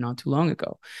that happened not too long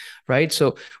ago, right?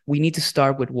 So we need to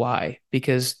start with why,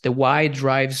 because the why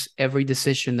drives every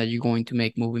decision that you're going to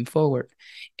make moving forward.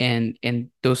 And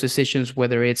those decisions,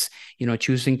 whether it's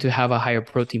choosing to have a higher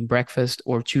protein breakfast,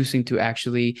 or choosing to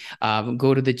actually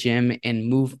go to the gym and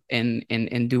move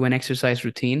and do an exercise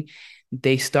routine,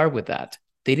 they start with that.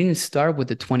 They didn't start with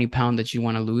the 20 pound that you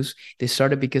want to lose. They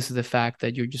started because of the fact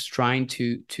that you're just trying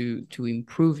to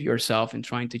improve yourself and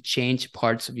trying to change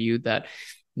parts of you that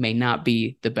may not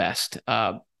be the best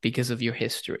because of your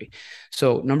history.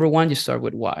 So number one, you start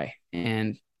with why,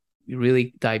 and you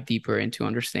really dive deeper into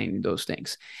understanding those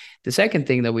things. The second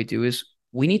thing that we do is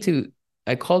we need to,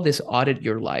 I call this audit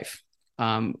your life.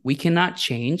 We cannot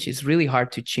change. It's really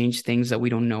hard to change things that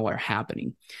we don't know are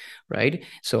happening, right?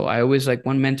 So I always, like,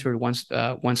 one mentor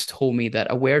once told me that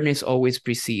awareness always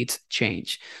precedes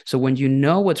change. So when you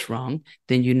know what's wrong,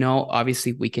 then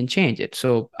obviously we can change it.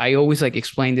 So I always like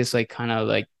explain this, like, kind of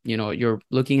like, you're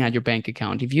looking at your bank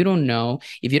account. If you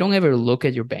don't ever look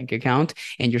at your bank account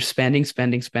and you're spending,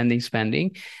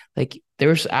 like,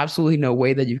 there's absolutely no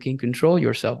way that you can control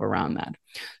yourself around that.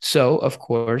 So of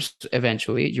course,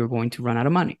 eventually you're going to run out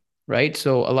of money, right?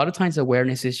 So a lot of times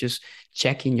awareness is just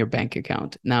checking your bank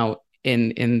account. Now,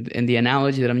 in the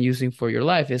analogy that I'm using for your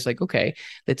life is like, okay,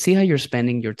 let's see how you're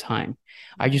spending your time.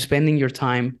 Are you spending your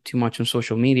time too much on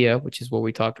social media, which is what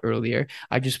we talked earlier?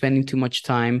 Are you spending too much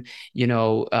time,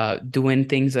 doing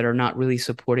things that are not really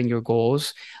supporting your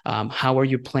goals? How are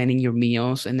you planning your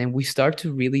meals? And then we start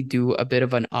to really do a bit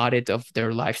of an audit of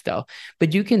their lifestyle.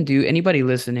 But anybody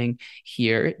listening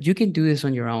here, you can do this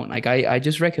on your own. Like, I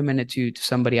just recommend it to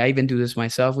somebody. I even do this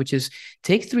myself, which is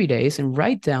take 3 days and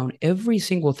write down every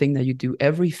single thing that you do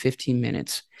every 15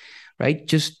 minutes, right?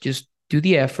 Just do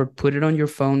the effort, put it on your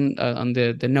phone, on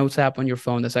the notes app on your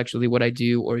phone. That's actually what I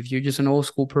do. Or if you're just an old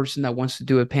school person that wants to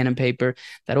do a pen and paper,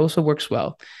 that also works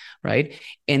well, right?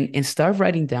 And start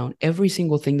writing down every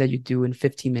single thing that you do in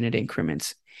 15-minute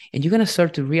increments. And you're going to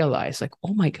start to realize, like,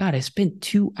 oh my God, I spent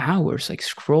 2 hours like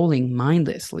scrolling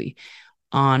mindlessly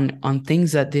on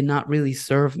things that did not really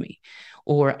serve me.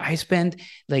 Or I spent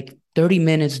like 30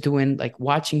 minutes doing, like,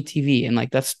 watching TV, and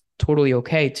like that's totally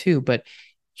okay too, but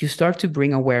you start to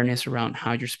bring awareness around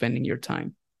how you're spending your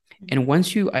time. And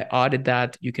once you audit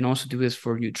that, you can also do this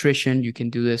for nutrition, you can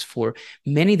do this for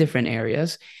many different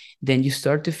areas. Then you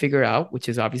start to figure out, which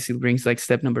is obviously brings like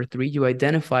step number 3, you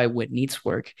identify what needs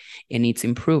work and needs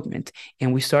improvement.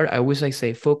 And I always like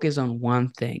say, focus on one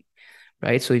thing.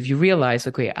 Right. So if you realize,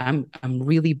 okay, I'm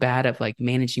really bad at like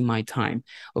managing my time.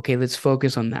 Okay, let's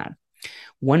focus on that.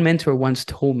 One mentor once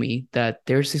told me that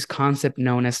there's this concept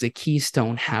known as the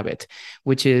keystone habit,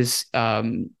 which is,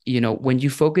 when you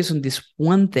focus on this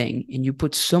one thing and you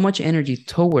put so much energy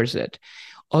towards it,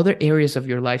 other areas of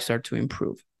your life start to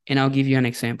improve. And I'll give you an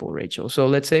example, Rachel. So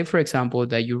let's say, for example,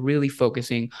 that you're really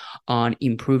focusing on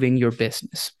improving your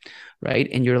business, right?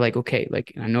 And you're like, okay,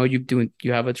 like I know you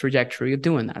have a trajectory of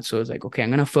doing that. So it's like, okay, I'm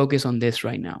going to focus on this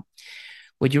right now.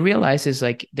 What you realize is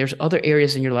like there's other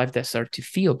areas in your life that start to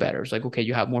feel better. It's like, okay,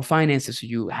 you have more finances, so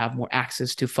you have more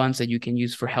access to funds that you can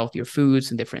use for healthier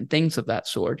foods and different things of that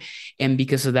sort. And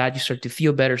because of that, you start to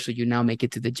feel better. So you now make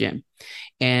it to the gym.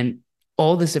 And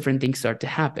all these different things start to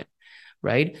happen,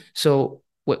 right? So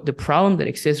what the problem that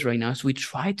exists right now is we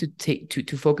try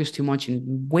to focus too much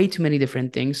in way too many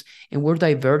different things, and we're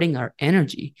diverting our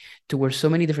energy towards so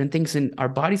many different things, and our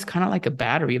body's kind of like a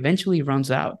battery, eventually runs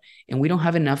out, and we don't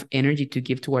have enough energy to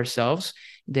give to ourselves,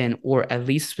 then, or at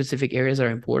least specific areas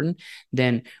are important,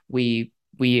 then we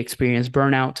experience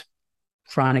burnout,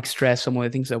 chronic stress, some of the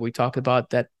things that we talk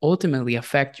about that ultimately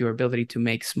affect your ability to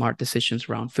make smart decisions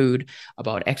around food,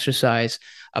 about exercise,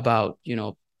 about,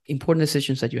 important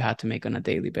decisions that you have to make on a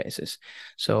daily basis.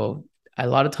 So a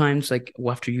lot of times, like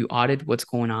after you audit what's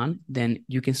going on, then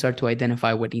you can start to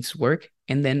identify what needs to work.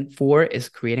 And then 4 is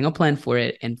creating a plan for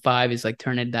it. And 5 is like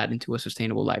turning that into a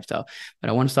sustainable lifestyle. But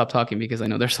I want to stop talking because I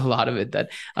know there's a lot of it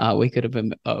that we could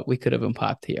have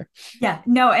unpacked here. Yeah,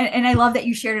 no, and I love that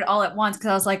you shared it all at once, because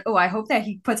I was like, oh, I hope that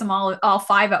he puts them all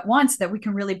 5 at once, that we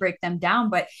can really break them down.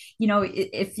 But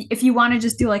if you want to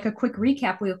just do like a quick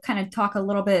recap, we'll kind of talk a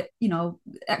little bit,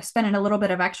 spending a little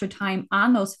bit of extra time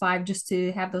on those 5, just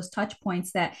to have those touch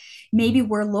points that maybe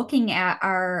we're looking at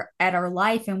our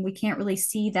life and we can't really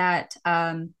see that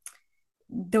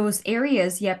those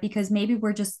areas yet, because maybe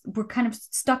we're kind of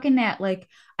stuck in that, like,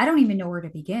 I don't even know where to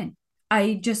begin.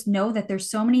 I just know that there's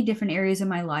so many different areas in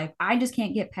my life. I just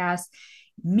can't get past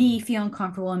me feeling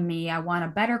comfortable in me. I want a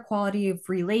better quality of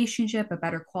relationship, a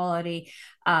better quality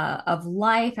of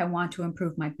life. I want to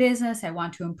improve my business. I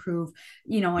want to improve,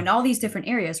 in all these different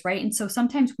areas, right? And so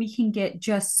sometimes we can get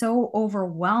just so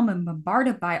overwhelmed and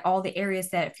bombarded by all the areas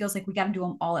that it feels like we got to do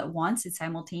them all at once and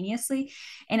simultaneously.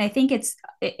 And I think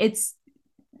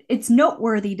it's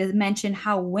noteworthy to mention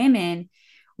how women,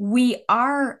 we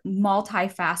are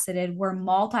multifaceted, we're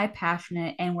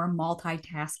multi-passionate, and we're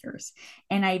multitaskers.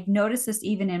 And I've noticed this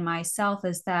even in myself,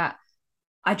 is that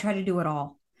I try to do it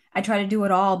all. I try to do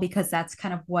it all because that's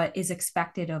kind of what is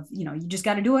expected of, you just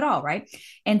got to do it all, right?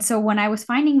 And so when I was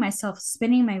finding myself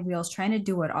spinning my wheels trying to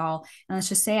do it all, and let's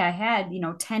just say I had,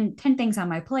 10 things on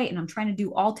my plate and I'm trying to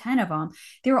do all 10 of them,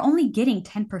 they were only getting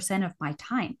 10% of my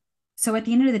time. So at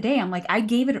the end of the day, I'm like, I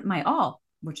gave it my all,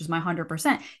 which is my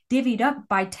 100%, divvied up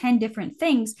by 10 different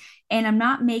things. And I'm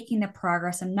not making the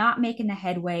progress. I'm not making the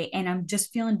headway. And I'm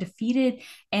just feeling defeated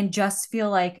and just feel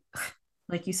like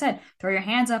you said, throw your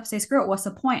hands up, say, screw it. What's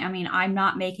the point? I mean, I'm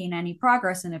not making any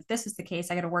progress. And if this is the case,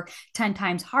 I got to work 10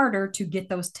 times harder to get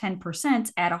those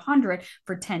 10% at 100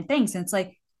 for 10 things. And it's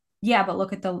like, yeah, but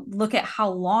look at how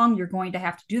long you're going to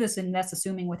have to do this. And that's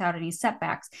assuming without any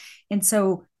setbacks. And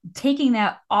so taking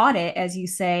that audit, as you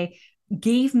say,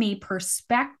 gave me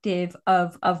perspective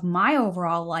of my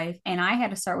overall life. And I had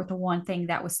to start with the one thing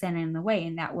that was standing in the way,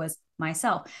 and that was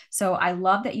myself. So I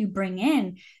love that you bring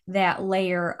in that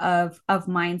layer of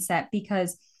mindset,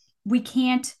 because we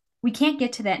can't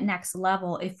get to that next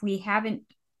level if we haven't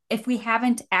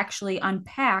actually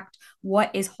unpacked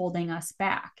what is holding us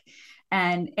back.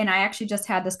 And I actually just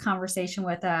had this conversation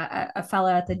with a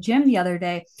fella at the gym the other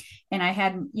day, and I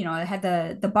had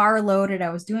the bar loaded. I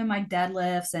was doing my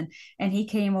deadlifts, and he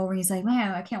came over. He's like,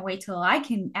 man, I can't wait till I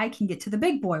can get to the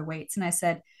big boy weights. And I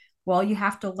said, well, you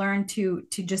have to learn to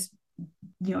just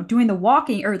doing the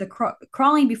walking or the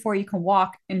crawling before you can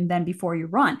walk, and then before you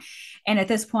run. And at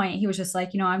this point, he was just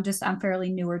like, I'm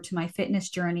fairly newer to my fitness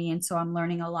journey, and so I'm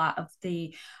learning a lot of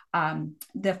the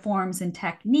forms and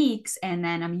techniques, and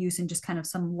then I'm using just kind of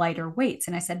some lighter weights.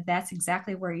 And I said, that's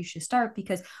exactly where you should start,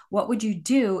 because what would you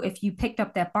do if you picked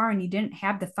up that bar and you didn't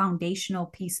have the foundational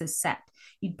pieces set?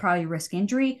 You'd probably risk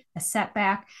injury, a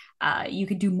setback. You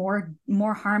could do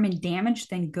more harm and damage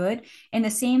than good. And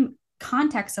the same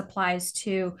context applies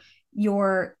to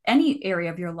any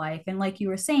area of your life. And like you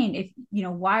were saying, if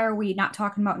why are we not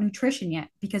talking about nutrition yet?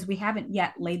 Because we haven't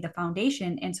yet laid the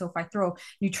foundation. And so if I throw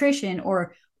nutrition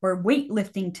or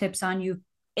weightlifting tips on you,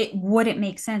 it wouldn't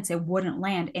make sense. It wouldn't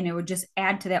land, and it would just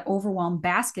add to that overwhelmed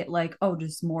basket, like, oh,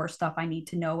 just more stuff I need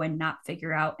to know and not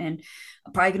figure out, and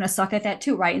I'm probably going to suck at that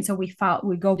too, right? And so we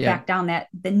go back down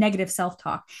the negative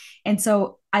self-talk. And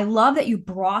so I love that you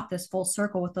brought this full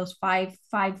circle with those five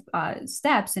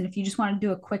steps. And if you just want to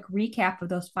do a quick recap of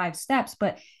those 5 steps,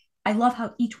 but I love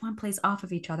how each one plays off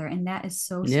of each other, and that is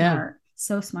so smart.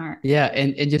 So smart. Yeah,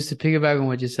 and just to piggyback on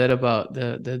what you said about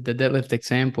the deadlift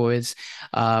example is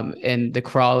and the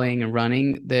crawling and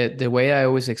running, the way I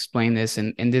always explain this,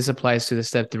 and this applies to the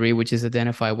step three, which is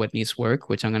identify what needs work,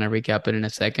 which I'm gonna recap it in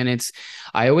a second. It's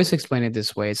I always explain it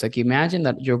this way. It's like imagine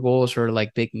that your goals are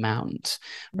like big mountains,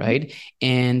 Mhm. right?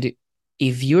 And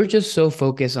if you're just so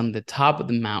focused on the top of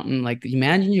the mountain, like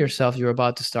imagine yourself, you're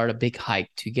about to start a big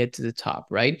hike to get to the top,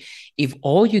 right? If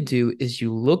all you do is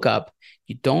you look up,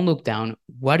 you don't look down,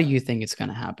 what do you think is going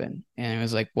to happen? And it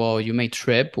was like, well, you may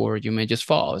trip or you may just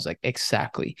fall. I was like,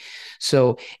 exactly.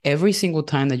 So every single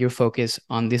time that you're focused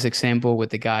on this example with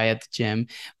the guy at the gym,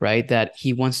 right, that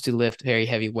he wants to lift very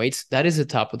heavy weights, that is the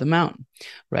top of the mountain,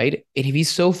 right? And if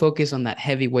he's so focused on that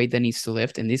heavy weight that needs to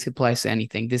lift, and this applies to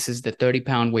anything, this is the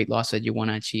 30-pound weight loss that you want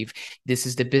to achieve, this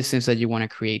is the business that you want to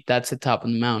create, that's the top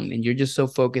of the mountain. And you're just so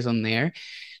focused on there.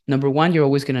 Number one, you're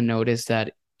always going to notice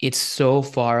that it's so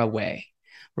far away,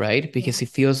 right? Because it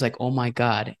Yes. feels like, oh my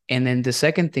God. And then the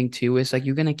second thing too is like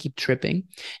you're going to keep tripping,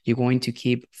 you're going to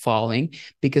keep falling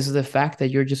because of the fact that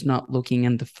you're just not looking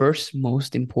at the first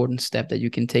most important step that you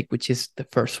can take, which is the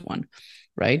first one.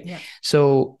 Right. Yeah.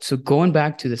 So going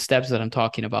back to the steps that I'm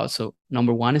talking about. So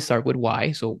number one is start with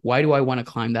why. So why do I want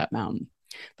to climb that mountain?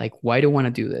 Like, why do I want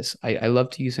to do this? I love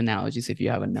to use analogies if you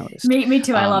haven't noticed. Me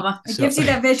too. I love them. It So gives you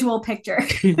that visual picture.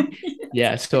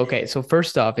 yeah. So, okay. So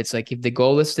first off, it's like if the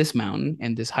goal is this mountain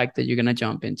and this hike that you're going to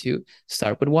jump into,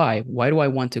 start with why. Why do I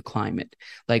want to climb it?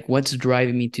 Like, what's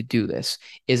driving me to do this?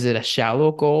 Is it a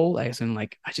shallow goal, as in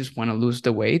like, I just want to lose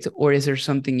the weight, or is there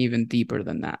something even deeper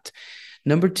than that?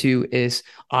 Number two is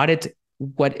audit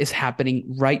what is happening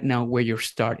right now where you're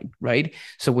starting, right?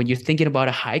 So when you're thinking about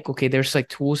a hike, okay, there's like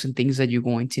tools and things that you're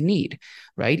going to need,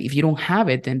 right? If you don't have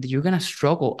it, then you're going to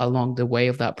struggle along the way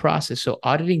of that process. So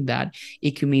auditing that,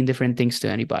 it can mean different things to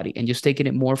anybody. And just taking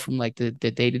it more from like the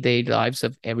day-to-day lives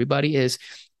of everybody is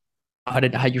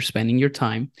audit how you're spending your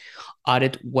time,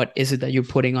 audit what is it that you're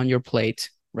putting on your plate,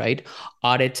 right?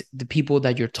 Audit the people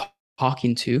that you're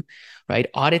talking to, right?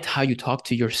 Audit how you talk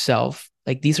to yourself.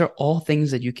 Like these are all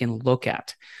things that you can look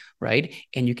at, right?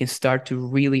 And you can start to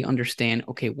really understand,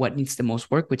 okay, what needs the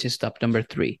most work, which is step number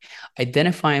three.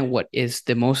 Identifying what is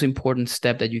the most important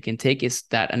step that you can take is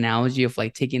that analogy of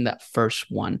like taking that first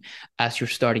one as you're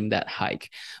starting that hike,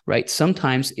 right?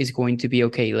 Sometimes it's going to be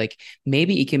okay, like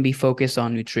maybe it can be focused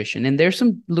on nutrition. And there's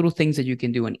some little things that you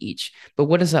can do in each, but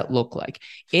what does that look like?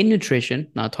 In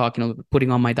nutrition, not talking, putting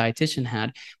on my dietitian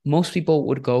hat, most people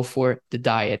would go for the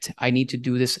diet. I need to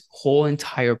do this whole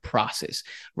entire process,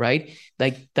 right?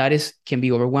 Like that is can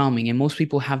be overwhelming. And most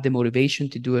people have the motivation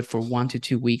to do it for 1 to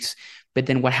 2 weeks. But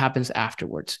then what happens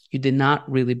afterwards? You did not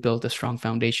really build a strong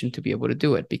foundation to be able to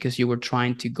do it because you were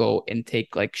trying to go and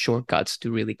take like shortcuts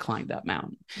to really climb that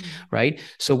mountain, right?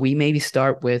 So we maybe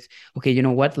start with, okay, you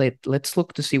know what? Let's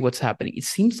look to see what's happening. It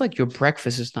seems like your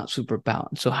breakfast is not super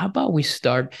balanced. So how about we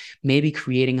start maybe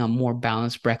creating a more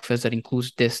balanced breakfast that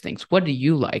includes these things? What do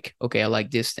you like? Okay, I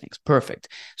like these things. Perfect.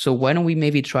 So why don't we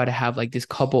maybe try to have like this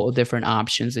couple of different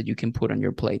options that you can put on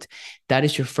your plate? That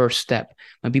is your first step.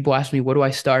 When people ask me, where do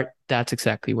I start? That's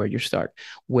exactly where you start,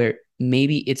 where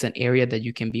maybe it's an area that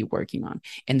you can be working on.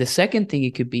 And the second thing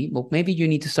it could be, well, maybe you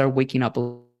need to start waking up a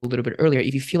little bit earlier.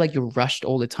 If you feel like you're rushed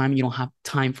all the time, you don't have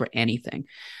time for anything,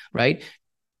 right?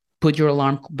 Put your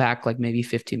alarm back like maybe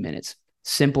 15 minutes.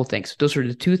 Simple things. Those are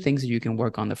the two things that you can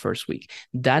work on the first week.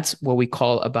 That's what we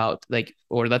call about like,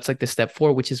 or that's like the step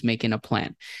four, which is making a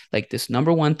plan. Like this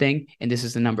number one thing, and this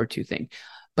is the number two thing.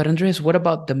 But Andres, what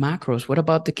about the macros? What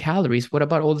about the calories? What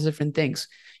about all the different things?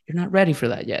 You're not ready for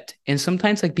that yet. And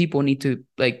sometimes like people need to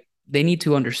like they need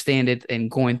to understand it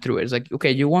and going through it. It's like,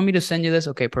 okay, you want me to send you this?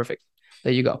 Okay, perfect.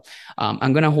 There you go.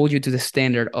 I'm gonna hold you to the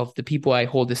standard of the people I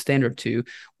hold the standard to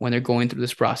when they're going through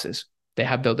this process. They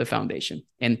have built a foundation.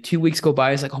 And 2 weeks go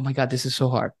by, it's like, oh my God, this is so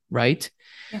hard, right?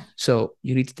 Yeah. So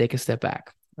you need to take a step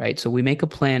back, right? So we make a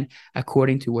plan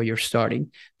according to where you're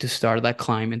starting to start that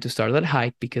climb and to start that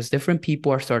hike because different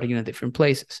people are starting in different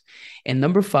places. And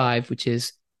number five, which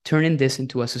is turning this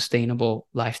into a sustainable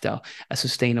lifestyle, a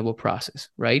sustainable process,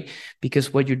 right?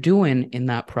 Because what you're doing in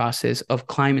that process of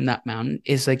climbing that mountain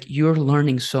is like you're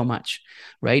learning so much,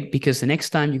 right? Because the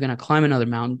next time you're going to climb another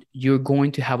mountain, you're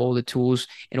going to have all the tools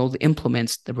and all the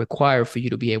implements that require for you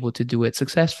to be able to do it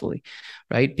successfully,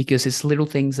 right? Because it's little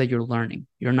things that you're learning.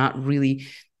 You're not really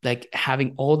like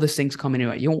having all these things coming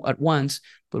in at once,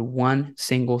 but one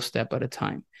single step at a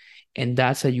time. And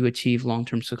that's how you achieve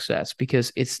long-term success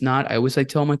because it's not, I always like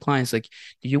tell my clients, like,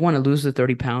 do you want to lose the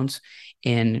 30 pounds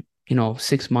in,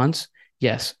 6 months?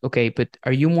 Yes. Okay. But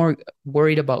are you more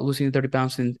worried about losing the 30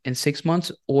 pounds in 6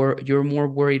 months, or you're more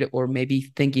worried or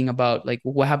maybe thinking about like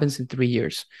what happens in 3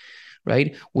 years?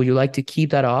 right? Would you like to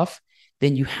keep that off?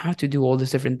 Then you have to do all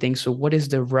these different things. So what is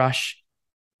the rush,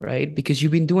 right? Because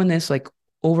you've been doing this like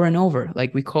over and over.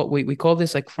 Like we call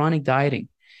this like chronic dieting,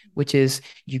 which is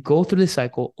you go through the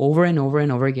cycle over and over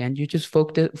and over again. You just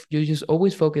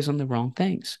always focus on the wrong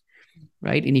things,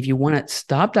 right? And if you want to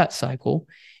stop that cycle,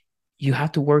 you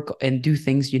have to work and do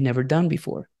things you've never done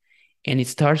before. And it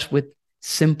starts with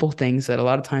simple things that a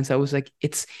lot of times I was like,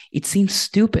 it seems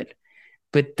stupid,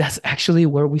 but that's actually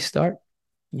where we start,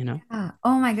 you know? Yeah.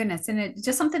 Oh my goodness. And it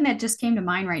just something that just came to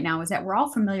mind right now is that we're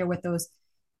all familiar with those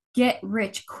get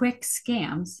rich quick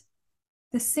scams.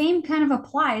 The same kind of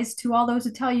applies to all those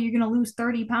who tell you you're going to lose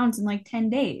 30 pounds in like 10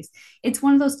 days. It's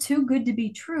one of those too good to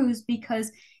be trues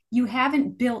because you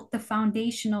haven't built the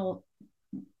foundational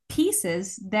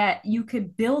pieces that you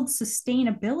could build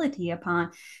sustainability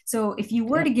upon. So if you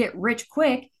were Yeah. to get rich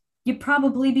quick, you'd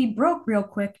probably be broke real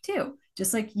quick too.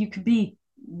 Just like you could be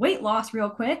weight loss real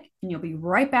quick and you'll be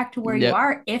right back to where you Yep.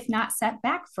 are, if not set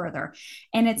back further.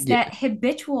 And it's Yeah. that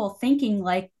habitual thinking,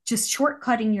 like just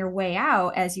shortcutting your way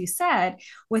out, as you said,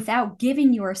 without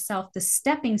giving yourself the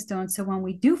stepping stone. So when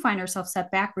we do find ourselves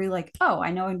set back, we're like, oh,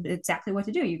 I know exactly what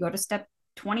to do. You go to step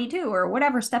 22 or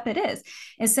whatever step it is,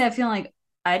 instead of feeling like,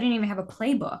 I didn't even have a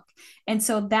playbook. And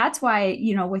so that's why,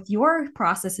 with your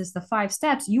process is the 5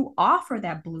 steps, you offer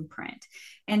that blueprint.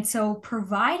 And so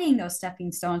providing those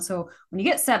stepping stones. So when you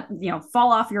get set,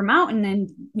 fall off your mountain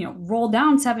and, roll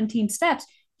down 17 steps,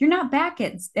 you're not back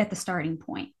at the starting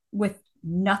point with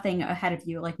nothing ahead of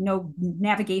you, like no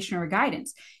navigation or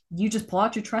guidance. You just pull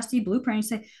out your trusty blueprint and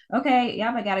say, okay,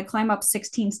 yeah, I got to climb up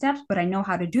 16 steps, but I know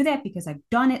how to do that because I've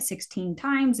done it 16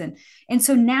 times. And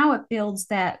so now it builds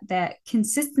that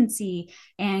consistency,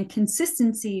 and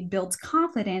consistency builds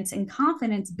confidence, and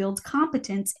confidence builds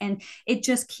competence, and it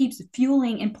just keeps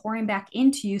fueling and pouring back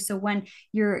into you. So when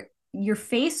you're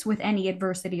faced with any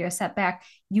adversity or setback,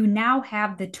 you now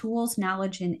have the tools,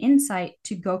 knowledge, and insight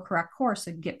to go correct course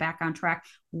and get back on track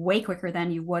way quicker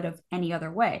than you would have any other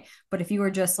way. But if you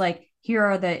were just like,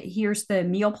 here's the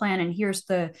meal plan and here's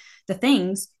the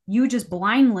things, you just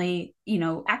blindly,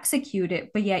 execute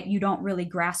it, but yet you don't really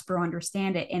grasp or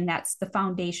understand it. And that's the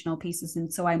foundational pieces.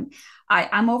 And so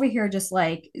I'm over here just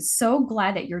like so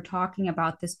glad that you're talking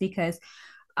about this, because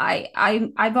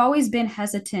I've always been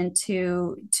hesitant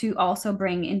to also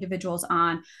bring individuals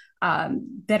on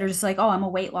that are just like, oh, I'm a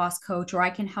weight loss coach, or I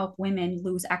can help women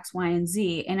lose X, Y, and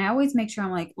Z. And I always make sure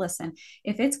I'm like, listen,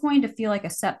 if it's going to feel like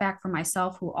a setback for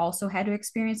myself who also had to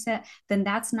experience it, then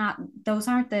those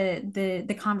aren't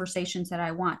the conversations that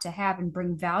I want to have and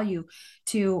bring value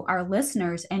to our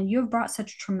listeners. And you've brought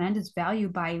such tremendous value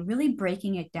by really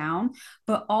breaking it down,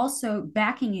 but also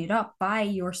backing it up by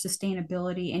your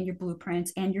sustainability and your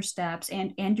blueprints and your steps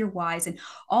and your whys, and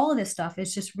all of this stuff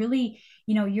is just really,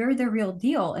 you're the real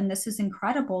deal. And this is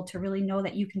incredible to really know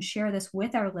that you can share this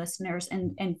with our listeners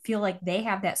and feel like they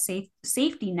have that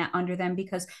safety net under them,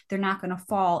 because they're not going to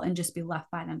fall and just be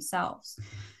left by themselves.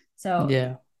 So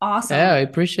Yeah. Yeah, awesome. I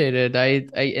appreciate it.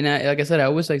 Like I said, I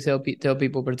always like tell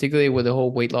people, particularly with the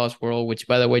whole weight loss world, which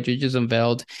by the way, you just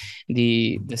unveiled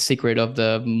the secret of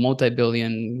the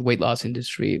multi-billion weight loss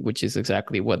industry, which is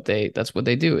exactly that's what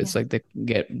they do. Yeah. It's like they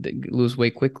lose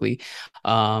weight quickly.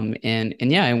 And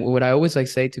yeah, and what I always like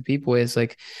say to people is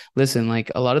like, listen, like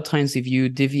a lot of times if you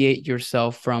deviate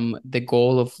yourself from the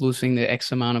goal of losing the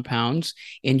X amount of pounds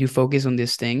and you focus on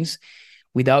these things,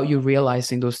 without you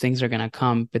realizing those things are going to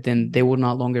come, but then they will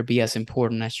no longer be as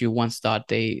important as you once thought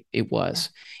it Yeah. was.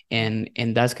 Yeah.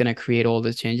 And that's going to create all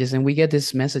the changes. And we get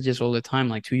these messages all the time,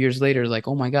 like 2 years later, like,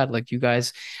 oh my God, like you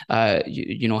guys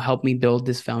helped me build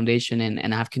this foundation,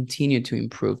 and I've continued to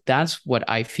improve. That's what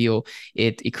I feel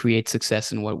it creates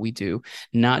success in what we do.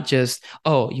 Not just,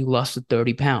 oh, you lost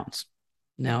 30 pounds.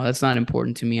 No, that's not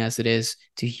important to me as it is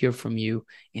to hear from you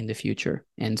in the future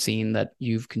and seeing that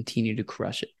you've continued to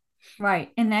crush it. Right.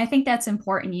 And I think that's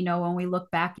important, when we look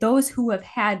back, those who have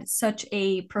had such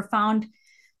a profound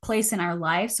place in our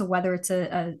life. So whether it's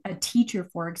a teacher,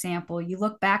 for example, you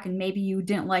look back and maybe you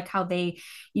didn't like how they,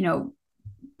 you know,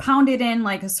 pounded in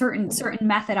like a certain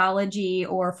methodology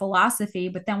or philosophy,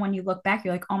 but then when you look back,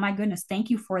 you're like, oh my goodness, thank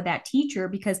you for that teacher,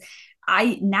 because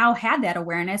I now had that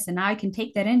awareness and now I can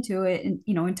take that into it and,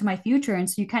 into my future. And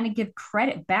so you kind of give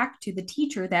credit back to the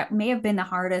teacher that may have been the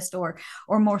hardest or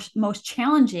most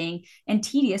challenging and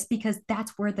tedious, because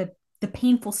that's where the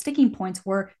painful sticking points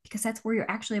were, because that's where you're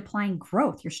actually applying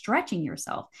growth. You're stretching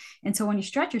yourself. And so when you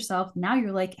stretch yourself, now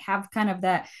you're like, have kind of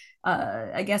that,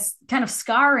 I guess, kind of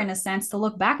scar in a sense to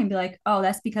look back and be like, oh,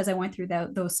 that's because I went through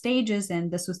those stages and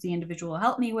this was the individual who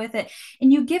helped me with it.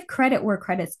 And you give credit where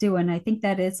credit's due. And I think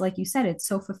that is, like you said, it's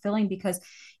so fulfilling because,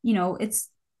 it's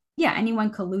yeah,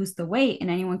 anyone could lose the weight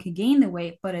and anyone could gain the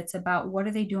weight, but it's about what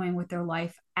are they doing with their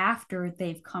life after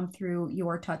they've come through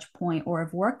your touch point or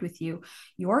have worked with you.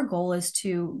 Your goal is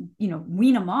to,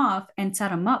 wean them off and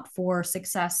set them up for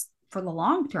success for the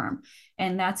long term.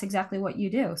 And that's exactly what you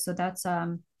do. So that's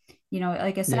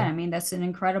like I said, Yeah. I mean, that's an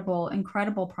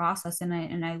incredible process.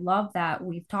 And I love that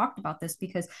we've talked about this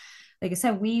because like I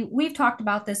said, we've talked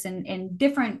about this in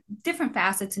different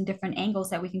facets and different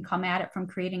angles that we can come at it from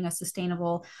creating a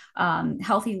sustainable,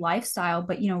 healthy lifestyle.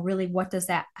 But really, what does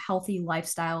that healthy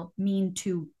lifestyle mean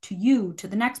to you, to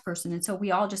the next person? And so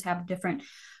we all just have different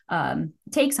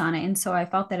takes on it. And so I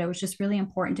felt that it was just really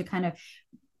important to kind of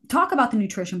talk about the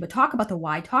nutrition, but talk about the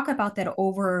why, talk about that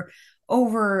over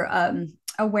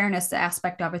awareness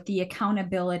aspect of it, the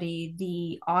accountability,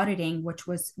 the auditing, which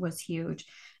was huge.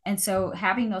 And so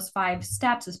having those 5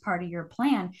 steps as part of your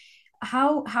plan,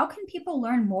 how can people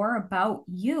learn more about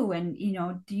you? And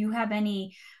do you have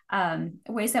any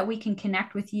ways that we can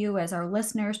connect with you as our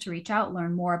listeners to reach out,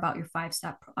 learn more about your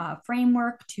 5-step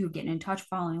framework, to get in touch,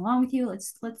 following along with you?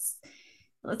 Let's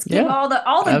give Yeah, all the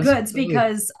goods absolutely.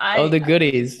 because Oh, the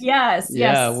goodies. yes,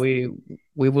 Yeah, yes. we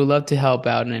would love to help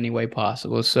out in any way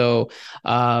possible. So,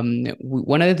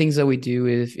 one of the things that we do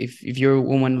is if you're a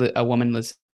woman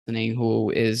listening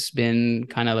who has been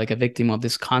kind of like a victim of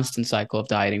this constant cycle of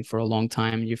dieting for a long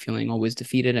time, you're feeling always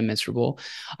defeated and miserable.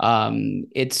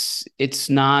 It's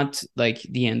not like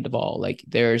the end of all. Like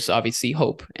there's obviously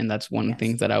hope, and that's one of the Yes.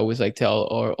 things that I always like tell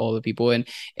all the people. And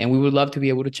we would love to be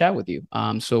able to chat with you.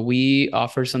 So we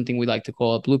offer something we like to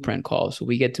call a blueprint call. So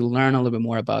we get to learn a little bit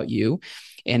more about you,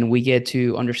 and we get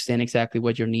to understand exactly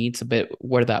what your needs, a bit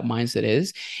where that mindset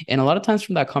is. And a lot of times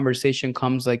from that conversation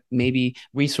comes like maybe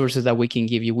resources that we can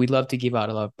give you. We'd love to give out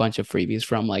a bunch of freebies,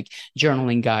 from like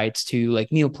journaling guides to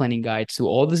like meal planning guides to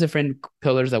all the different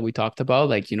pillars that we talked about,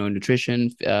 like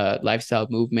nutrition, lifestyle,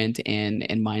 movement, and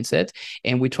mindset.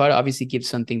 And we try to obviously give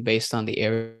something based on the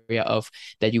area of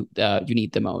that you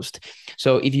need the most.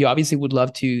 So if you obviously would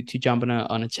love to jump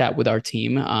on a chat with our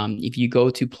team, if you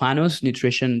go to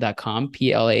planosnutrition.com,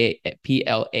 PLANOS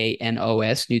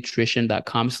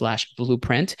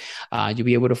nutrition.com/blueprint, you'll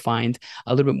be able to find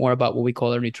a little bit more about what we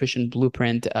call our nutrition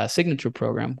blueprint signature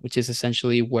program, which is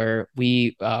essentially where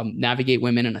we navigate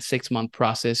women in a 6-month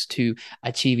process to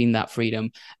achieving that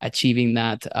freedom, achieving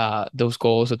that those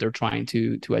goals that they're trying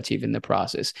to achieve in the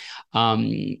process.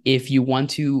 If you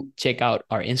want to check out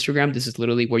our Instagram, this is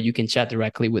literally where you can chat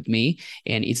directly with me,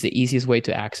 and it's the easiest way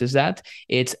to access that.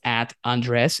 It's at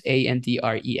Andres,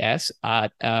 Andres,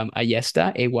 at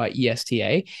Ayesta,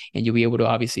 Ayesta, and you'll be able to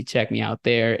obviously check me out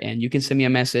there, and you can send me a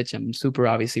message. I'm super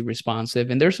obviously responsive,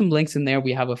 and there's some links in there.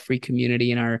 We have a free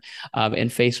community in our in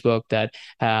Facebook that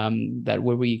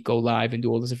where we go live and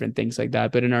do all those different things like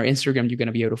that. But in our Instagram, you're going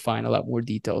to be able to find a lot more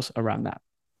details around that.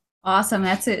 Awesome.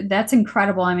 That's it. That's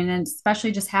incredible. I mean, and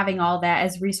especially just having all that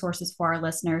as resources for our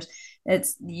listeners.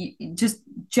 It's just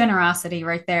generosity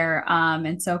right there.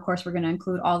 And so, of course, we're going to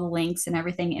include all the links and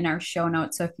everything in our show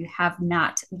notes. So if you have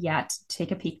not yet,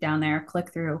 take a peek down there,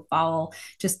 click through, follow,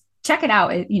 just check it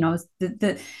out.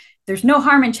 There's no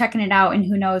harm in checking it out, and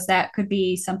who knows, that could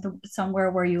be something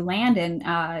somewhere where you land. And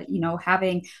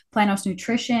having Planos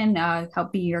Nutrition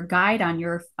help be your guide on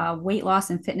your weight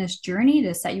loss and fitness journey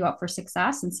to set you up for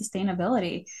success and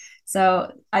sustainability.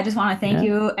 So I just want to thank Yeah.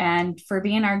 you and for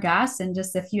being our guest. And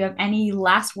just if you have any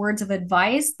last words of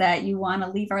advice that you want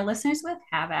to leave our listeners with,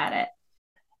 have at it.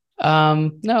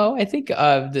 No, I think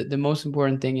the most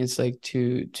important thing is like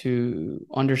to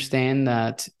understand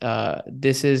that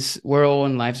we're all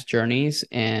in life's journeys,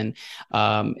 and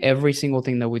every single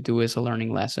thing that we do is a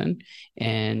learning lesson.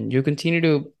 And you continue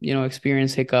to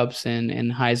experience hiccups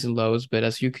and highs and lows, but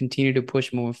as you continue to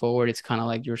push moving forward, it's kind of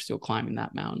like you're still climbing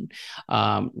that mountain,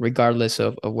 regardless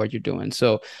of what you're doing.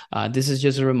 So this is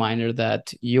just a reminder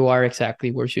that you are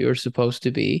exactly where you're supposed to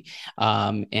be,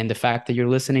 and the fact that you're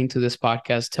listening to this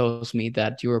podcast tells me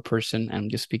that you're a person, I'm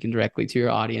just speaking directly to your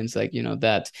audience, like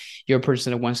that you're a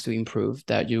person that wants to improve,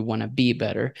 that you want to be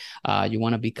better, you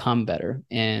want to become better.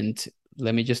 And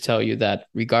let me just tell you that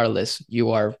regardless,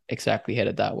 you are exactly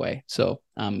headed that way. So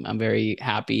I'm very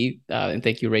happy, and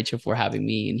thank you, Rachel, for having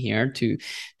me in here to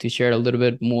share a little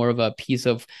bit more of a piece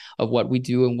of what we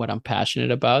do and what I'm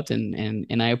passionate about. And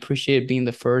I appreciate being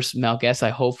the first male guest. I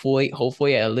hopefully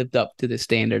I lived up to the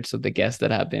standards of the guests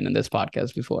that have been in this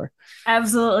podcast before.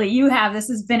 Absolutely. You have. This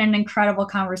has been an incredible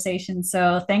conversation.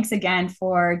 So thanks again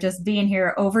for just being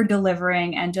here, over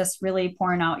delivering, and just really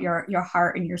pouring out your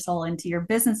heart and your soul into your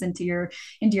business, into your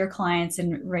clients,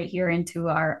 and right here into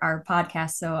our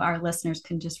podcast. So our listeners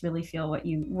can just really feel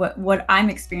what I'm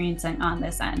experiencing on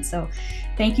this end. So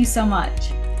thank you so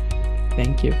much.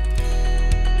 Thank you.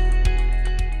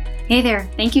 Hey there.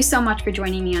 Thank you so much for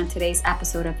joining me on today's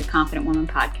episode of the Confident Woman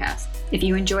Podcast. If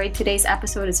you enjoyed today's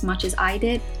episode as much as I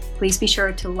did, please be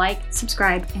sure to like,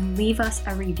 subscribe, and leave us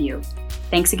a review.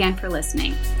 Thanks again for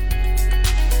listening.